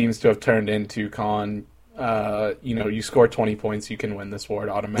award seems to have turned into, Colin, you know, you score 20 points, you can win this award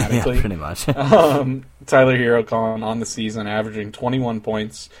automatically. Yeah, pretty much. Tyler Hero, Colin, on the season, averaging 21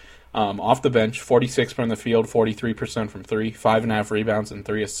 points off the bench, 46 from the field, 43% from three, 5.5 rebounds, and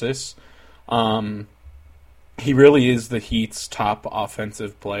 3 assists. He really is the Heat's top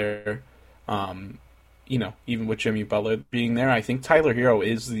offensive player. You know, even with Jimmy Butler being there, I think Tyler Hero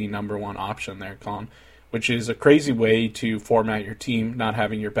is the number one option there, Colin, which is a crazy way to format your team, not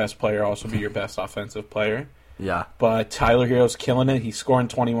having your best player also be your best offensive player. Yeah. But Tyler Hero's killing it. He's scoring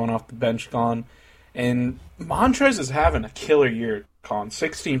 21 off the bench, Colin. And Montrez is having a killer year, Colin.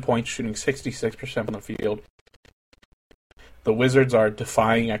 16 points, shooting 66% from the field. The Wizards are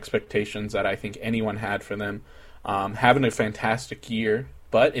defying expectations that I think anyone had for them. Having a fantastic year.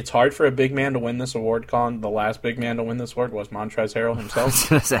 But it's hard for a big man to win this award, Colin. The last big man to win this award was Montrezl Harrell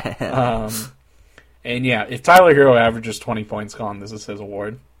himself. And yeah, if Tyler Hero averages 20 points, Colin, this is his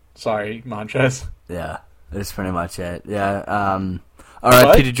award. Sorry, Montrez. Yeah, that's pretty much it. Yeah. All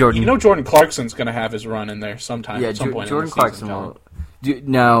right, Peter Jordan. You know Jordan Clarkson's going to have his run in there sometime. Yeah, at some point Jordan in the Clarkson season, will.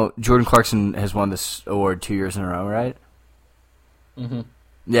 Now, Jordan Clarkson has won this award 2 years in a row, right? Mm-hmm.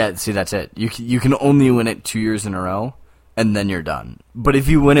 Yeah, see, that's it. You can only win it 2 years in a row, and then you're done. But if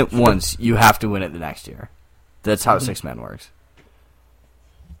you win it once, you have to win it the next year. That's how six-man works.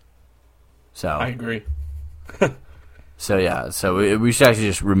 So I agree. So we should actually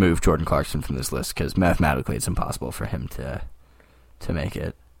just remove Jordan Clarkson from this list because mathematically it's impossible for him to make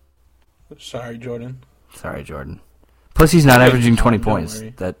it. Sorry, Jordan. Plus, he's not averaging 20 points.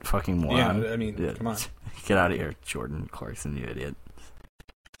 Worry. That fucking moron. Yeah, I mean, come on. Get out of here, Jordan Clarkson, you idiot.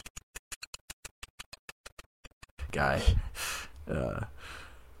 Guy.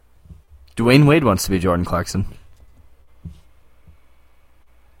 Dwayne Wade wants to be Jordan Clarkson.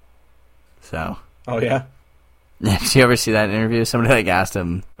 So. Oh, yeah? Did you ever see that interview? Somebody asked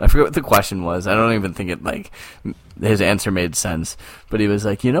him, I forget what the question was. I don't even think it his answer made sense. But he was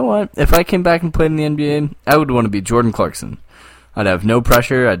like, you know what? If I came back and played in the NBA, I would want to be Jordan Clarkson. I'd have no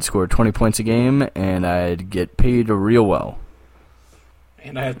pressure. I'd score 20 points a game, and I'd get paid real well.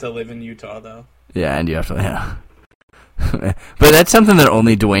 And I have to live in Utah, though. Yeah, and you have to, yeah. But that's something that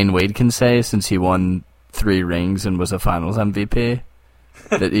only Dwayne Wade can say, since he won 3 rings and was a Finals MVP.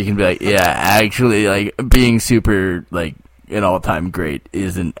 That you can be like, yeah, actually, like, being super, like, an all-time great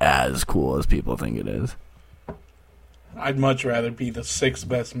isn't as cool as people think it is. I'd much rather be the 6th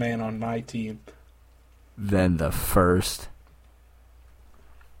best man on my team than the first.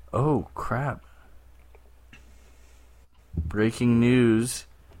 Oh, crap. Breaking news.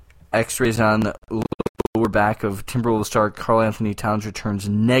 X-rays on the lower back of Timberwolves star Karl-Anthony Towns returns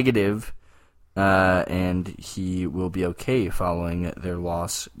negative, and he will be okay following their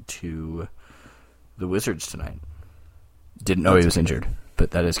loss to the Wizards tonight. Didn't know he was injured,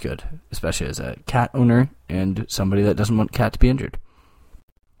 but that is good, especially as a cat owner and somebody that doesn't want cat to be injured.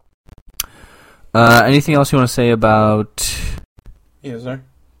 Anything else you want to say about Yes, sir.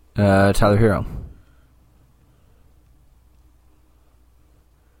 Tyler Hero?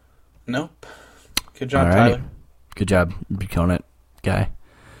 Nope. Good job, Alrighty. Tyler. Good job. You're killing it, guy.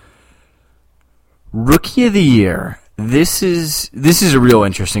 Rookie of the Year. This is a real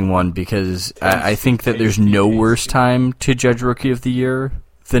interesting one because I think that there's no worse time to judge Rookie of the Year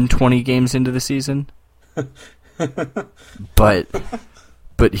than 20 games into the season. But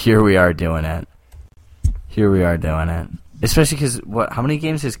here we are doing it. Especially because, how many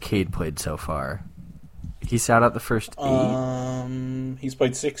games has Cade played so far? He sat out the first 8? He's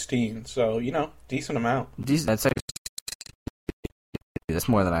played 16, so, decent amount. That's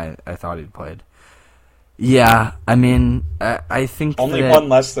more than I thought he'd played. Yeah, I mean, I think only one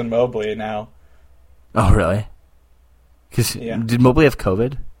less than Mobley now. Oh, really? Did Mobley have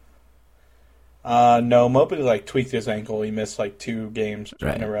COVID? No, Mobley tweaked his ankle. He missed 2 games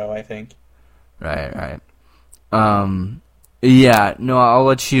in a row, I think. Right. Yeah, no, I'll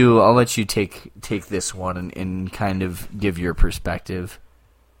let you take this one and kind of give your perspective.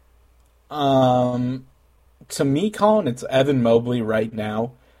 To me, Colin, it's Evan Mobley right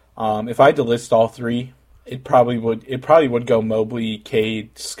now. If I had to list all 3, it probably would go Mobley,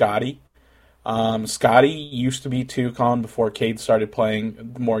 Cade, Scotty. Scotty used to be 2, Colin, before Cade started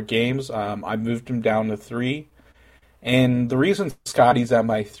playing more games. I moved him down to 3. And the reason Scotty's at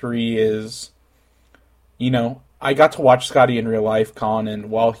my 3 is, I got to watch Scotty in real life, Colin, and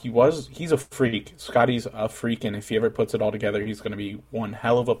while he's a freak. Scotty's a freak, and if he ever puts it all together, he's going to be one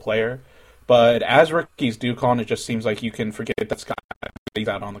hell of a player. But as rookies do, Colin, it just seems like you can forget that Scotty's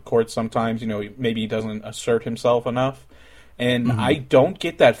out on the court sometimes. Maybe he doesn't assert himself enough. And I don't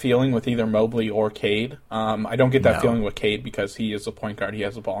get that feeling with either Mobley or Cade. I don't get that feeling with Cade because he is a point guard. He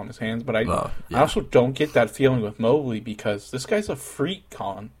has the ball in his hands. But I also don't get that feeling with Mobley because this guy's a freak,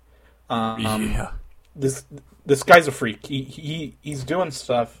 Colin. This guy's a freak. He's doing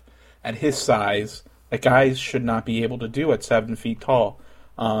stuff at his size that guys should not be able to do at 7 feet tall.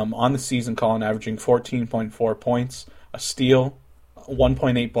 On the season, Colin, averaging 14.4 points, a steal,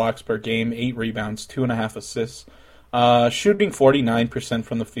 1.8 blocks per game, 8 rebounds, 2.5 assists. Shooting 49%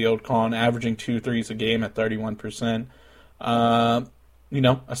 from the field, Colin, averaging 2 threes a game at 31%. A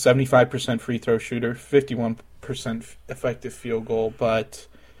 75% free throw shooter, 51% effective field goal, but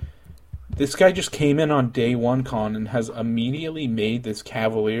this guy just came in on day one, Colin, and has immediately made this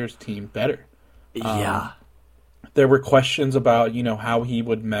Cavaliers team better. There were questions about, how he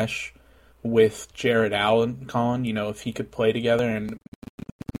would mesh with Jared Allen, Colin, if he could play together, and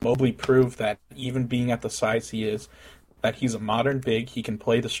Mobley proved that even being at the size he is, that he's a modern big. He can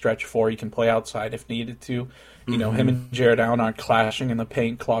play the stretch 4. He can play outside if needed to. Him and Jared Allen aren't clashing in the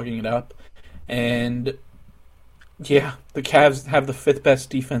paint, clogging it up. And, yeah, the Cavs have the 5th best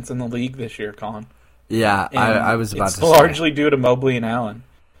defense in the league this year, Colin. Yeah, I was about to say. It's largely due to Mobley and Allen.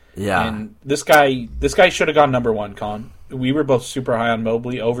 Yeah. And this guy should have gone number 1, Colin. We were both super high on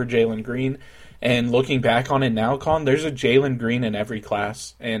Mobley over Jalen Green. And looking back on it now, Colin, there's a Jalen Green in every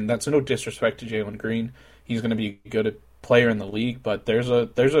class. And that's no disrespect to Jalen Green. He's going to be a good player in the league. But there's a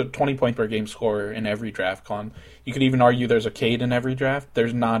 20-point per game scorer in every draft, Colin. You could even argue there's a Cade in every draft.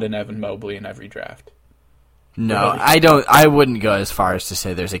 There's not an Evan Mobley in every draft. No, I don't. I wouldn't go as far as to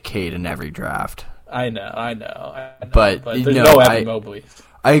say there's a Cade in every draft. I know. But there's no Evan Mobley.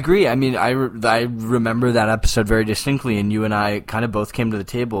 I agree. I mean, I remember that episode very distinctly, and you and I kind of both came to the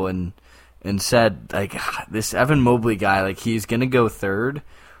table and said, this Evan Mobley guy, he's going to go 3rd,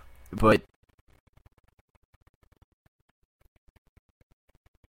 but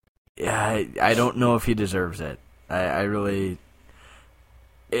yeah, I don't know if he deserves it. I really...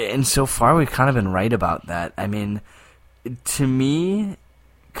 And so far, we've kind of been right about that. I mean, to me,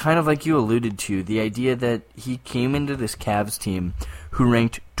 kind of like you alluded to, the idea that he came into this Cavs team who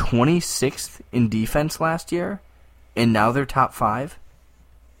ranked 26th in defense last year, and now they're top 5.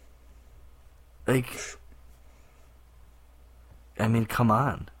 Like, I mean, come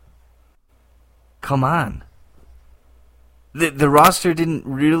on. Come on. The roster didn't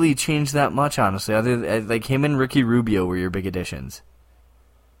really change that much, honestly. Other than, like, him and Ricky Rubio were your big additions.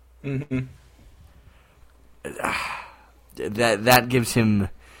 Mm-hmm. That gives him,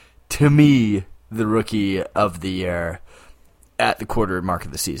 to me, the rookie of the year at the quarter mark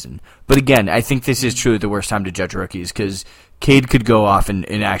of the season. But again, I think this is truly the worst time to judge rookies because Cade could go off and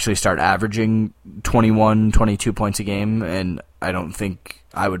actually start averaging 21, 22 points a game, and I don't think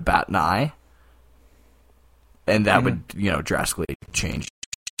I would bat an eye. And that would, drastically change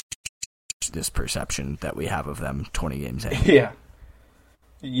this perception that we have of them 20 games in. Yeah.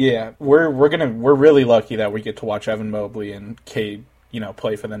 Yeah, we're really lucky that we get to watch Evan Mobley and Cade,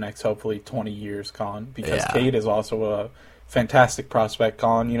 play for the next hopefully 20 years, Colin, because Cade is also a fantastic prospect,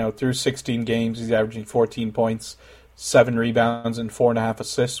 Colin. Through 16 games, he's averaging 14 points, 7 rebounds, and 4.5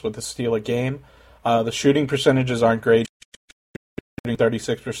 assists with a steal a game. The shooting percentages aren't great. Shooting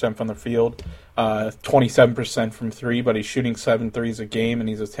 36% from the field, 27% from 3, but he's shooting 7 threes a game, and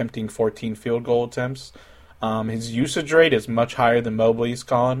he's attempting 14 field goal attempts. His usage rate is much higher than Mobley's,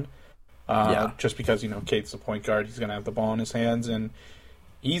 Colin. Just because, Cade's the point guard, he's going to have the ball in his hands, and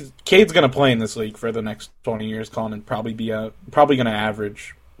Cade's going to play in this league for the next 20 years, Colin, and probably going to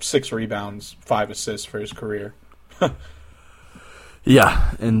average 6 rebounds, 5 assists for his career.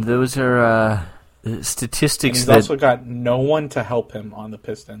 Yeah, and those are statistics. And he's also got no one to help him on the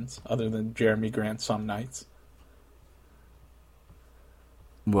Pistons other than Jeremy Grant some nights.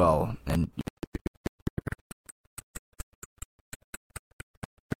 Well, and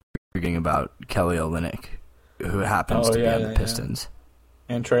talking about Kelly Olynyk, who happens to be on the Pistons.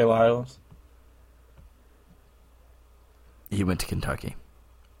 Yeah. And Trey Lyles. He went to Kentucky.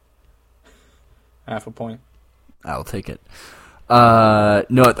 Half a point. I'll take it. The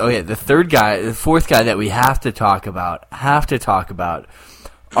fourth guy that we have to talk about,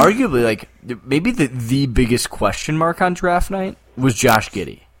 arguably, like, maybe the biggest question mark on draft night was Josh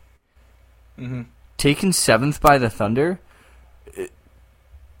Giddey. Mm-hmm. Taken 7th by the Thunder.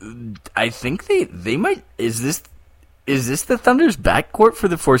 I think they might. Is this the Thunder's backcourt for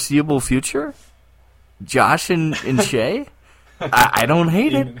the foreseeable future? Josh and Shea? I don't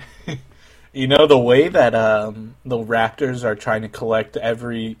hate it. The way that the Raptors are trying to collect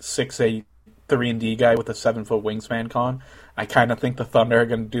every 6'8", 3-and-D guy with a 7-foot wingspan, Con, I kind of think the Thunder are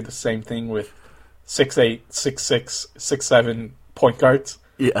going to do the same thing with 6'8", 6'6", 6'7" point guards.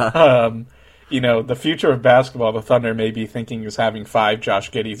 Yeah. The future of basketball, the Thunder may be thinking is having 5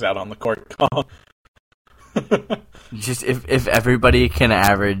 Josh Giddeys out on the court. Just if everybody can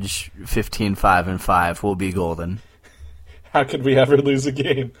average 15, 5, and 5, we'll be golden. How could we ever lose a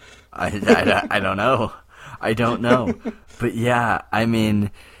game? I don't know. I don't know. But yeah, I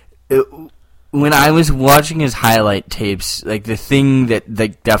mean, when I was watching his highlight tapes, like the thing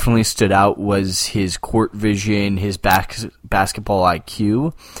that definitely stood out was his court vision, his basketball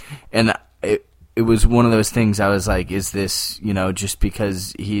IQ, and it was one of those things I was like, is this, just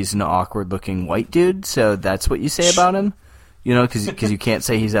because he's an awkward-looking white dude, so that's what you say about him? Because you can't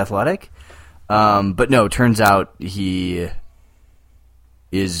say he's athletic? But no, it turns out he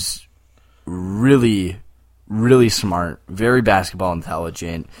is really, really smart, very basketball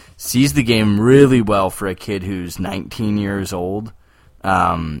intelligent, sees the game really well for a kid who's 19 years old,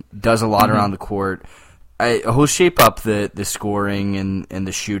 does a lot around the court. He'll shape up the scoring and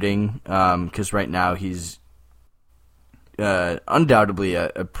the shooting, because right now he's undoubtedly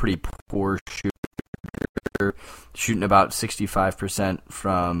a pretty poor shooter, shooting about 65%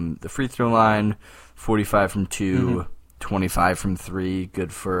 from the free throw line, 45 from 2, 25 from 3,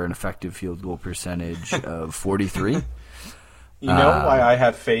 good for an effective field goal percentage of 43. You know why I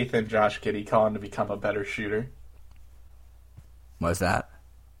have faith in Josh Giddey, Colin, to become a better shooter? Why's that?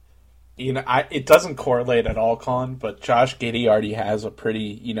 It doesn't correlate at all, Colin, but Josh Giddey already has a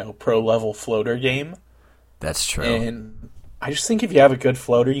pretty, pro-level floater game. That's true. And I just think if you have a good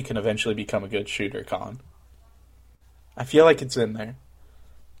floater, you can eventually become a good shooter, Colin. I feel like it's in there.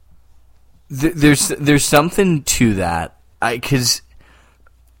 There's something to that, because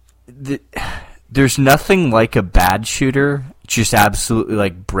there's nothing like a bad shooter just absolutely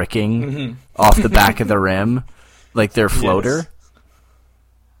like bricking off the back of the rim, like their floater. Yes.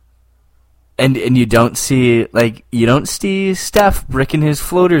 And you don't see Steph bricking his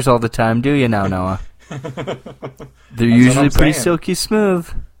floaters all the time, do you now, Noah? They're usually pretty silky smooth.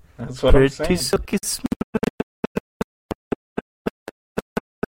 That's what I'm saying. Pretty silky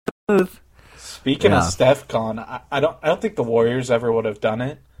smooth. Speaking of Steph, Con, I don't think the Warriors ever would have done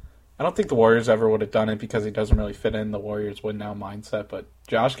it I don't think the Warriors ever would have done it because he doesn't really fit in the Warriors win now mindset. But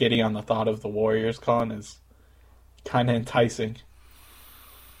Josh Giddey on the thought of the Warriors con is kind of enticing.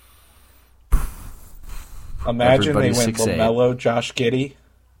 Imagine they went LaMelo, Josh Giddey.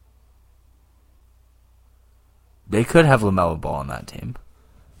 They could have LaMelo Ball on that team.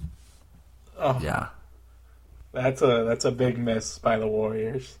 Oh, yeah, that's a big miss by the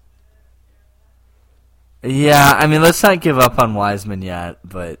Warriors. Yeah, I mean, let's not give up on Wiseman yet,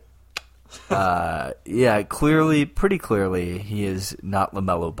 but yeah, pretty clearly, he is not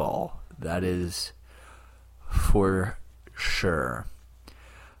LaMelo Ball. That is for sure.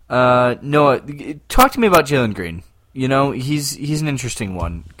 Noah, talk to me about Jalen Green. You know, he's an interesting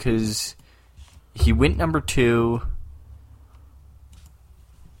one because he went number 2.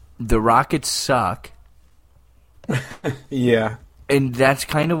 The Rockets suck. Yeah. And that's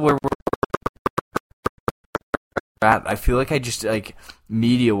kind of where we're at. I feel like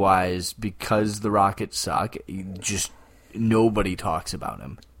media-wise, because the Rockets suck, just nobody talks about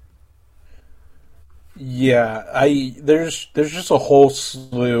him. Yeah, there's just a whole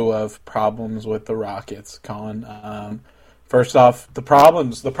slew of problems with the Rockets, Colin. First off, the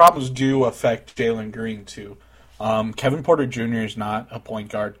problems do affect Jalen Green too. Kevin Porter Jr. is not a point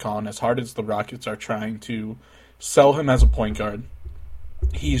guard, Colin. As hard as the Rockets are trying to sell him as a point guard,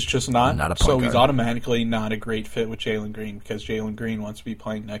 he's just not a point guard. He's automatically not a great fit with Jalen Green because Jalen Green wants to be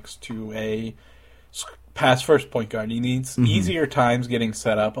playing next to a pass-first point guard. He needs easier times getting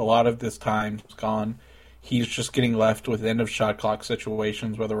set up. A lot of this time's gone. He's just getting left with end-of-shot clock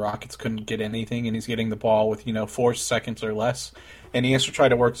situations where the Rockets couldn't get anything, and he's getting the ball with 4 seconds or less, and he has to try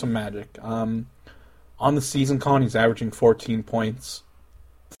to work some magic. On the season, Colin, he's averaging 14 points,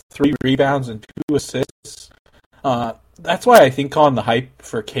 3 rebounds, and 2 assists. That's why I think, Colin, the hype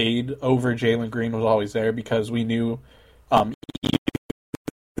for Cade over Jalen Green was always there because we knew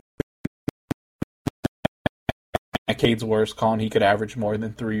at Cade's worst, Colin, he could average more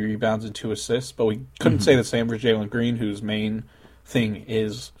than 3 rebounds and 2 assists, but we couldn't say the same for Jalen Green, whose main thing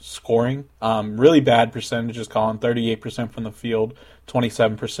is scoring. Really bad percentages, Colin, 38% from the field,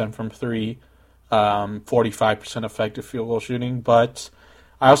 27% from 3. 45% effective field goal shooting, but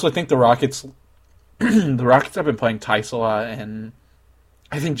I also think the Rockets have been playing Tice a lot, and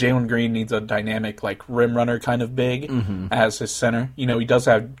I think Jalen Green needs a dynamic rim runner kind of big as his center. He does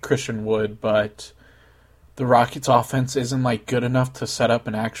have Christian Wood, but the Rockets offense isn't good enough to set up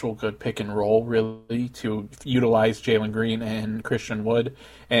an actual good pick and roll really to utilize Jalen Green and Christian Wood,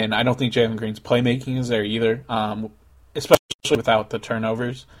 and I don't think Jalen Green's playmaking is there either, especially without the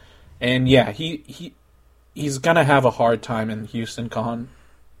turnovers. And yeah, he's gonna have a hard time in Houston, Colin,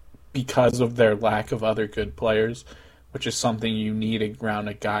 because of their lack of other good players, which is something you need around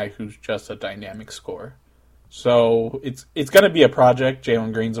a guy who's just a dynamic scorer. So it's gonna be a project.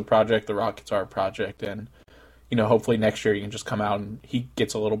 Jalen Green's a project. The Rockets are a project, and hopefully next year he can just come out and he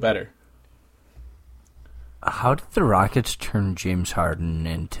gets a little better. How did the Rockets turn James Harden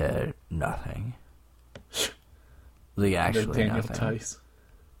into nothing? Actually Daniel nothing. Tice.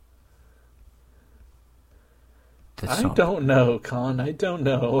 I don't know, Con. I don't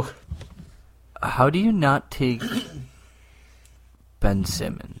know. How do you not take Ben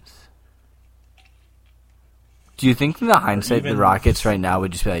Simmons? Do you think in the hindsight the Rockets right now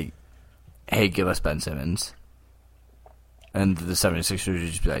would just be like, hey, give us Ben Simmons? And the 76ers would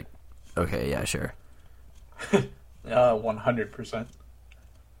just be like, okay, yeah, sure. 100%.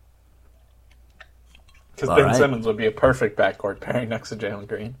 Because Ben Simmons would be a perfect backcourt pairing next to Jalen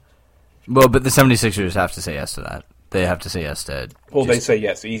Green. Well, but the 76ers have to say yes to that. They have to say yes to... Well, they say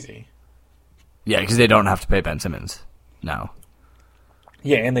yes easy. Yeah, because they don't have to pay Ben Simmons now.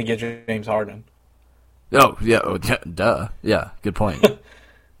 Yeah, and they get James Harden. Oh, yeah, duh. Yeah, good point.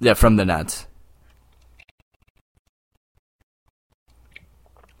 Yeah, from the Nets.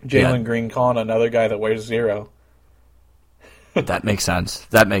 Jalen Green calling another guy that wears 0. That makes sense.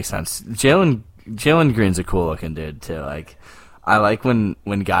 Jalen Green's a cool looking dude too. I like when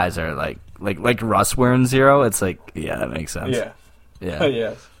guys are like Russ wearing 0. It's yeah, that makes sense. Yeah.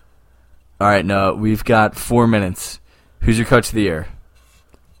 Yes. All right, no, we've got 4 minutes. Who's your coach of the year?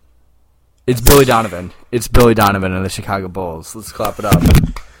 It's Billy Donovan. It's Billy Donovan and the Chicago Bulls. Let's clap it up.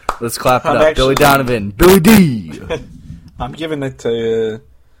 Billy Donovan. Billy D. I'm giving it to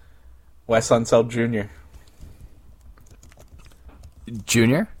Wes Unseld Jr.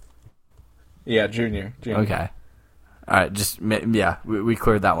 Junior? Yeah, Junior. Okay. All right, we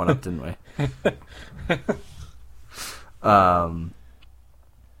cleared that one up, didn't we?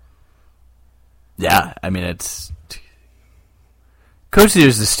 Yeah, I mean, it's... Coach of the Year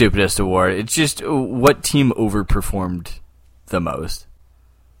is the stupidest award. It's just what team overperformed the most.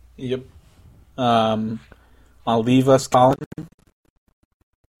 Yep. I'll leave us, Colin,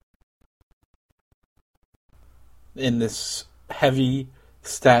 in this heavy,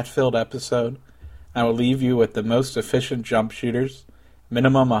 stat-filled episode. I will leave you with the most efficient jump shooters,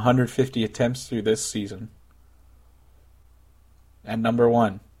 minimum 150 attempts through this season. At number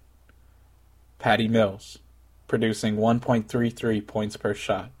 1, Patty Mills, producing 1.33 points per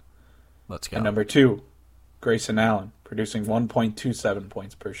shot. Let's go. At number 2, Grayson Allen, producing 1.27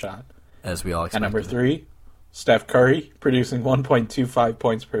 points per shot. As we all expected. At number 3, Steph Curry, producing 1.25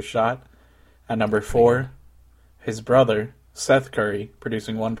 points per shot. At number 4, his brother, Seth Curry,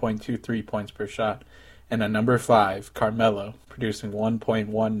 producing 1.23 points per shot. And at number 5, Carmelo, producing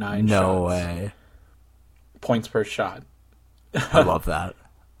 1.19 No way. points per shot. I love that.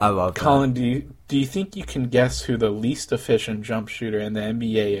 I love that. Colin, do you think you can guess who the least efficient jump shooter in the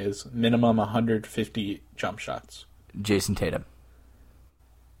NBA is? Minimum 150 jump shots. Jason Tatum.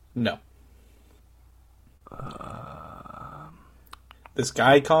 No. This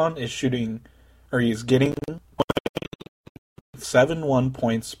guy, Colin, is shooting, or he's getting 7.1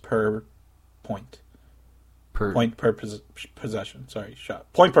 points per point. Point per possession. Sorry,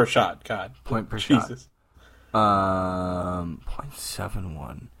 shot. Point per shot. God. Point per Jesus. shot.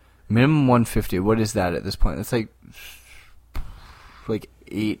 0.71. Minimum 150. What is that at this point? That's like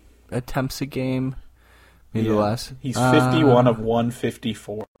 8 attempts a game, maybe less. He's 51 of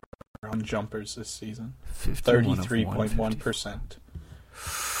 154 on jumpers this season.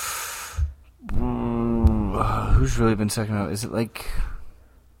 33.1%. Who's really been second out? Is it like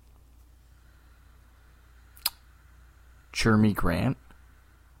Jeremy Grant?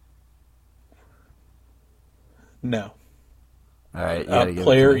 No. All right, a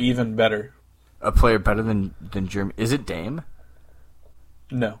player even better. A player better than Jeremy. Is it Dame?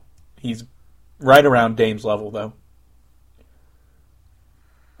 No. He's right around Dame's level, though.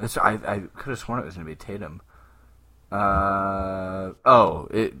 I could have sworn it was going to be Tatum.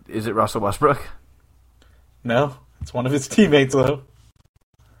 Is it Russell Westbrook? No, it's one of his teammates, though.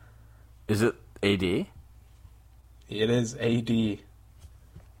 Is it AD? It is AD.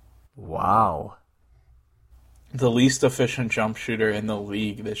 Wow. The least efficient jump shooter in the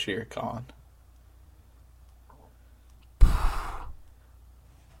league this year, Colin.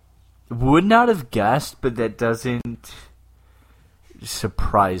 Would not have guessed, but that doesn't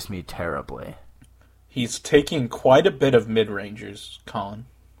surprise me terribly. He's taking quite a bit of mid-rangers, Colin.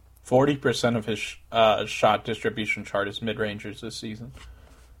 40% of his shot distribution chart is mid-rangers this season.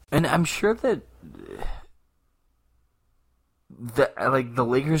 And I'm sure that the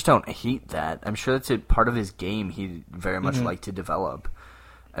Lakers don't hate that. I'm sure that's a part of his game he'd very much like to develop.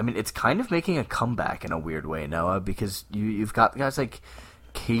 I mean, it's kind of making a comeback in a weird way, Noah, because you've got guys like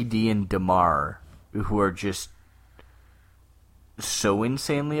KD and DeMar who are just so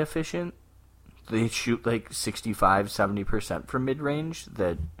insanely efficient. They shoot like 65, 70% from mid-range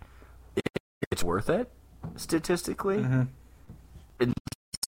that it's worth it, statistically. Mm-hmm. And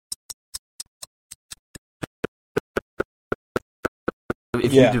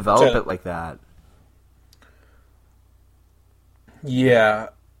if you develop it like that. Yeah.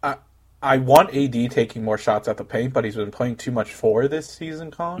 I want AD taking more shots at the paint, but he's been playing too much 4 this season,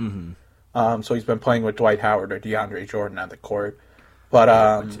 Colin. Mm-hmm. So he's been playing with Dwight Howard or DeAndre Jordan at the court.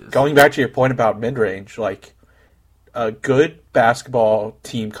 But going back to your point about mid-range, like a good basketball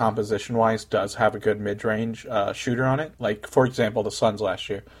team composition-wise does have a good mid-range shooter on it. Like, for example, the Suns last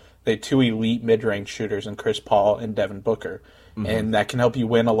year. They had 2 elite mid-range shooters in Chris Paul and Devin Booker. Mm-hmm. And that can help you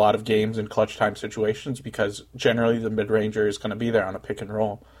win a lot of games in clutch time situations because generally the mid-ranger is going to be there on a pick and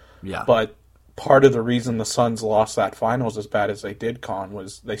roll. Yeah. But part of the reason the Suns lost that finals as bad as they did, Con,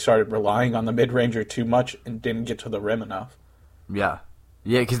 was they started relying on the mid-ranger too much and didn't get to the rim enough. Yeah.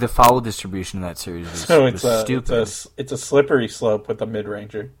 Yeah, because the foul distribution in that series was, stupid. It's a slippery slope with the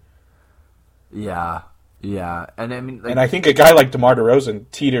mid-ranger. Yeah. Yeah. And I mean, and I think a guy like DeMar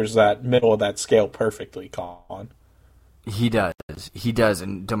DeRozan teeters that middle of that scale perfectly, Con. He does.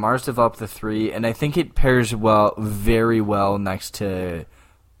 And DeMar's developed the 3, and I think it pairs very well next to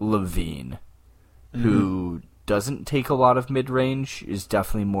LaVine, who doesn't take a lot of mid-range, is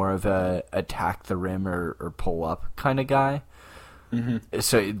definitely more of a attack the rim or pull up kind of guy. Mm-hmm.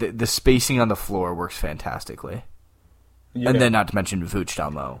 So the spacing on the floor works fantastically. Yeah. And then not to mention Vooch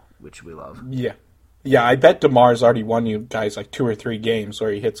down low, which we love. Yeah. Yeah, I bet DeMar's already won you guys like 2 or 3 games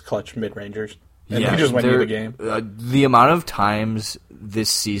where he hits clutch mid-rangers. And they just win you the game. The amount of times this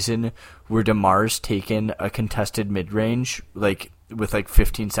season where DeMar's taken a contested mid-range, like with like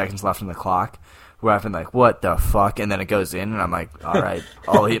 15 seconds left on the clock, where I've been like, what the fuck? And then it goes in, and I'm like, all right,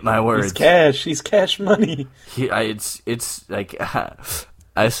 I'll eat my words. He's cash money. It's like,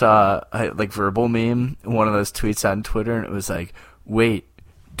 I saw like verbal meme, one of those tweets on Twitter, and it was like, wait,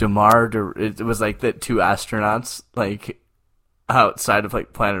 it was like the two astronauts like outside of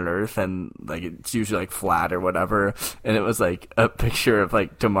like planet Earth, and like it's usually like flat or whatever, and it was like a picture of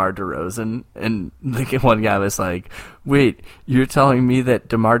like DeMar DeRozan, and like one guy was like, wait, you're telling me that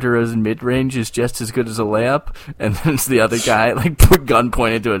DeMar DeRozan mid-range is just as good as a layup? And then it's the other guy like put gun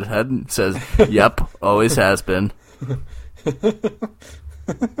pointed to his head and says, yep, always has been.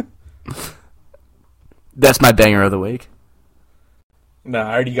 That's my banger of the week. No,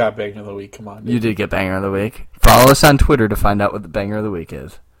 I already got banger of the week. Come on, dude. You did get banger of the week. Follow us on Twitter to find out what the banger of the week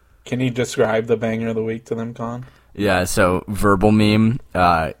is. Can you describe the banger of the week to them, Con? Yeah, so verbal meme,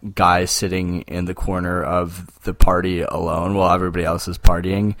 guy sitting in the corner of the party alone while everybody else is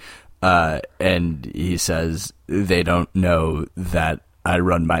partying, and he says, they don't know that I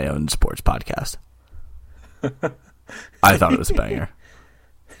run my own sports podcast. I thought it was a banger.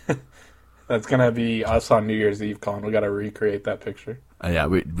 That's going to be us on New Year's Eve, Con. We got to recreate that picture. Yeah,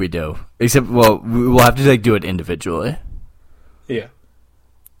 we do. Except, well, we'll have to like do it individually. Yeah.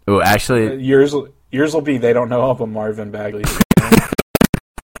 Oh, actually, yours will be they don't know of a Marvin Bagley.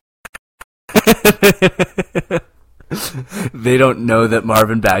 They don't know that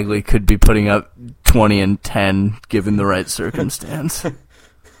Marvin Bagley could be putting up 20 and 10 given the right circumstance. All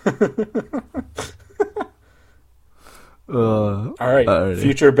right, alrighty.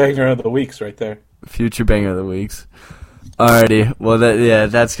 Future banger of the weeks, right there. Future banger of the weeks. Alrighty, well,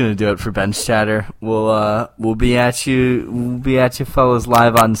 that's gonna do it for Bench Chatter. We'll be at you, fellas,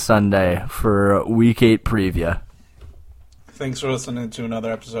 live on Sunday for Week 8 preview. Thanks for listening to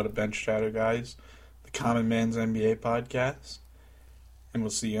another episode of Bench Chatter, guys, the Common Man's NBA podcast, and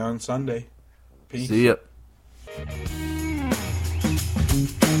we'll see you on Sunday. Peace. See ya.